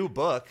not a new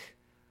book,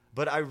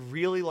 but I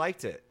really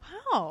liked it.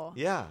 Wow.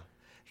 Yeah.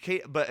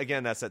 But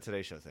again, that's that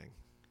Today Show thing.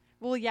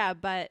 Well, yeah,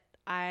 but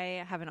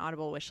I have an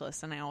Audible wish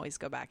list, and I always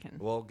go back and...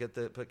 Well,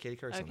 put Katie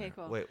Couric on there. Okay,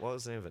 cool. Wait, what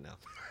was the name of it now?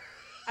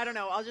 I don't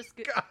know. I'll just...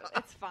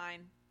 It's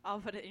fine. I'll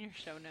put it in your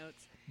show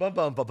notes. Bum,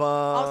 bum, bum, bum.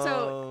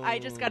 Also, I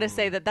just got to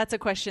say that's a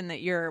question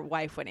that your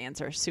wife would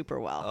answer super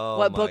well. Oh,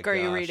 what book are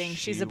you reading?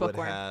 She's a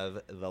bookworm. She would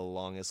have the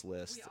longest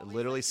list.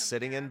 Literally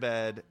sitting in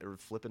bed, or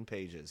flipping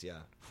pages, yeah.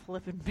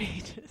 Flipping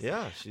pages.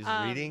 Yeah, she's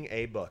reading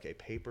a book, a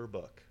paper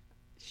book.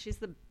 She's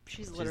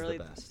literally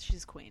the best.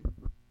 She's queen.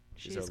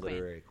 She's a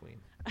literary queen.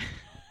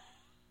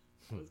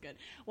 That was good.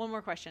 One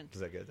more question.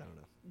 Is that good? I don't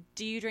know.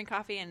 Do you drink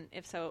coffee? And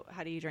if so,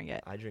 how do you drink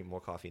it? I drink more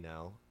coffee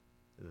now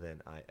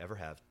than I ever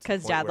have.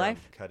 Because dad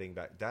life? I'm cutting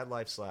back. Dad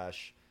life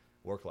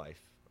 / work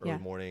life. Early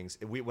mornings.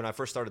 When I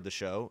first started the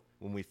show,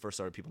 when we first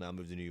started People Now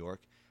Move to New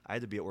York, I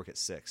had to be at work at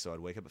 6, so I'd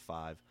wake up at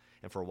 5.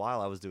 And for a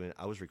while,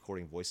 I was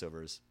recording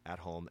voiceovers at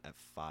home at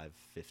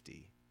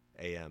 5:50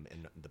 a.m.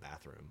 in the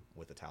bathroom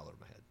with a towel over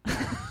my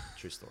head.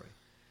 True story.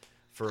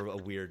 For a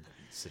weird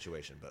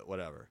situation, but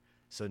whatever.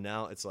 So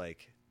now it's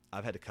like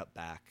I've had to cut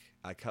back.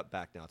 I cut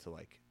back now to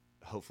like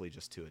hopefully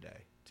just 2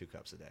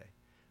 cups a day.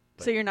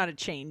 But, so you're not a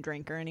chain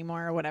drinker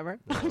anymore or whatever?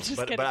 No,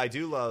 but I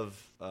do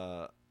love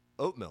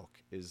oat milk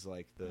is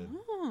like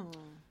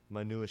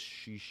my newest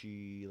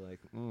shishi. Like,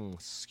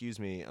 excuse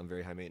me, I'm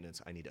very high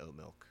maintenance. I need oat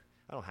milk.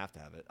 I don't have to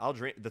have it. I'll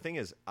drink. The thing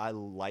is, I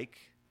like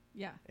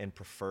and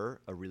prefer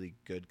a really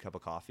good cup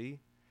of coffee,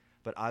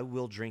 but I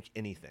will drink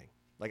anything.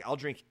 Like, I'll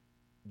drink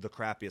the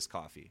crappiest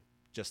coffee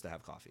just to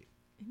have coffee.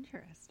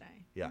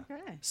 Interesting. Yeah.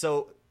 Okay.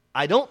 So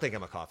I don't think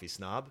I'm a coffee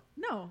snob.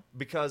 No.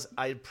 Because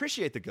I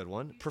appreciate the good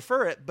one,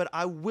 prefer it, but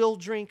I will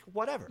drink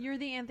whatever. You're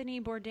the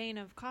Anthony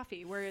Bourdain of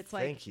coffee, where it's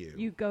like Thank you.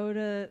 You go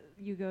to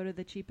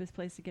the cheapest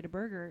place to get a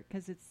burger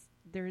because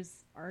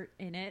there's art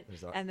in it,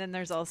 and then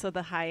there's also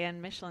the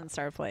high-end Michelin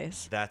star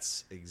place.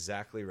 That's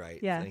exactly right.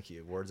 Yeah. Thank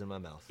you. Words in my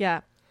mouth.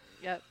 Yeah.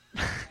 Yep.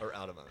 Or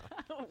out of my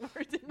mouth.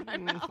 Words in my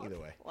mouth. Either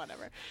way.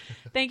 Whatever.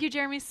 Thank you,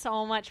 Jeremy,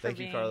 so much for being...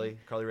 Thank you, Carly.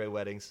 Carly Ray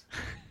Weddings.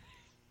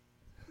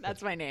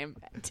 That's my name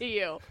to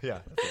you.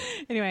 Yeah.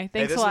 Anyway,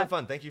 thanks a lot. This has been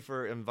fun. Thank you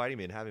for inviting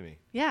me and having me.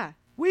 Yeah.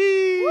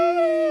 Whee!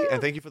 Woo!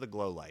 And thank you for the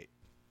glow light.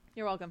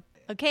 You're welcome.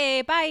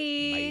 Okay, bye.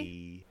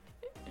 Bye.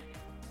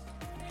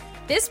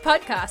 This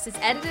podcast is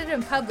edited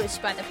and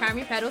published by the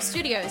Primary Pedal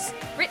Studios,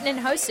 written and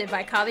hosted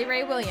by Carly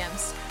Rae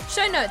Williams.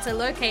 Show notes are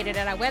located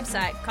at our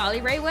website,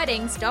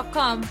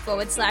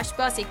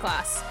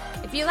 carlyrayweddings.com/bossyclass.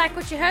 If you like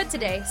what you heard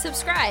today,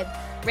 subscribe,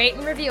 rate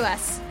and review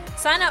us.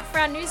 Sign up for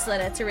our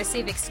newsletter to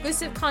receive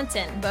exclusive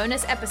content and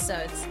bonus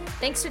episodes.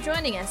 Thanks for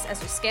joining us as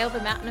we scale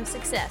the mountain of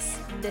success.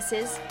 This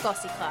is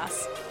Bossy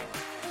Class.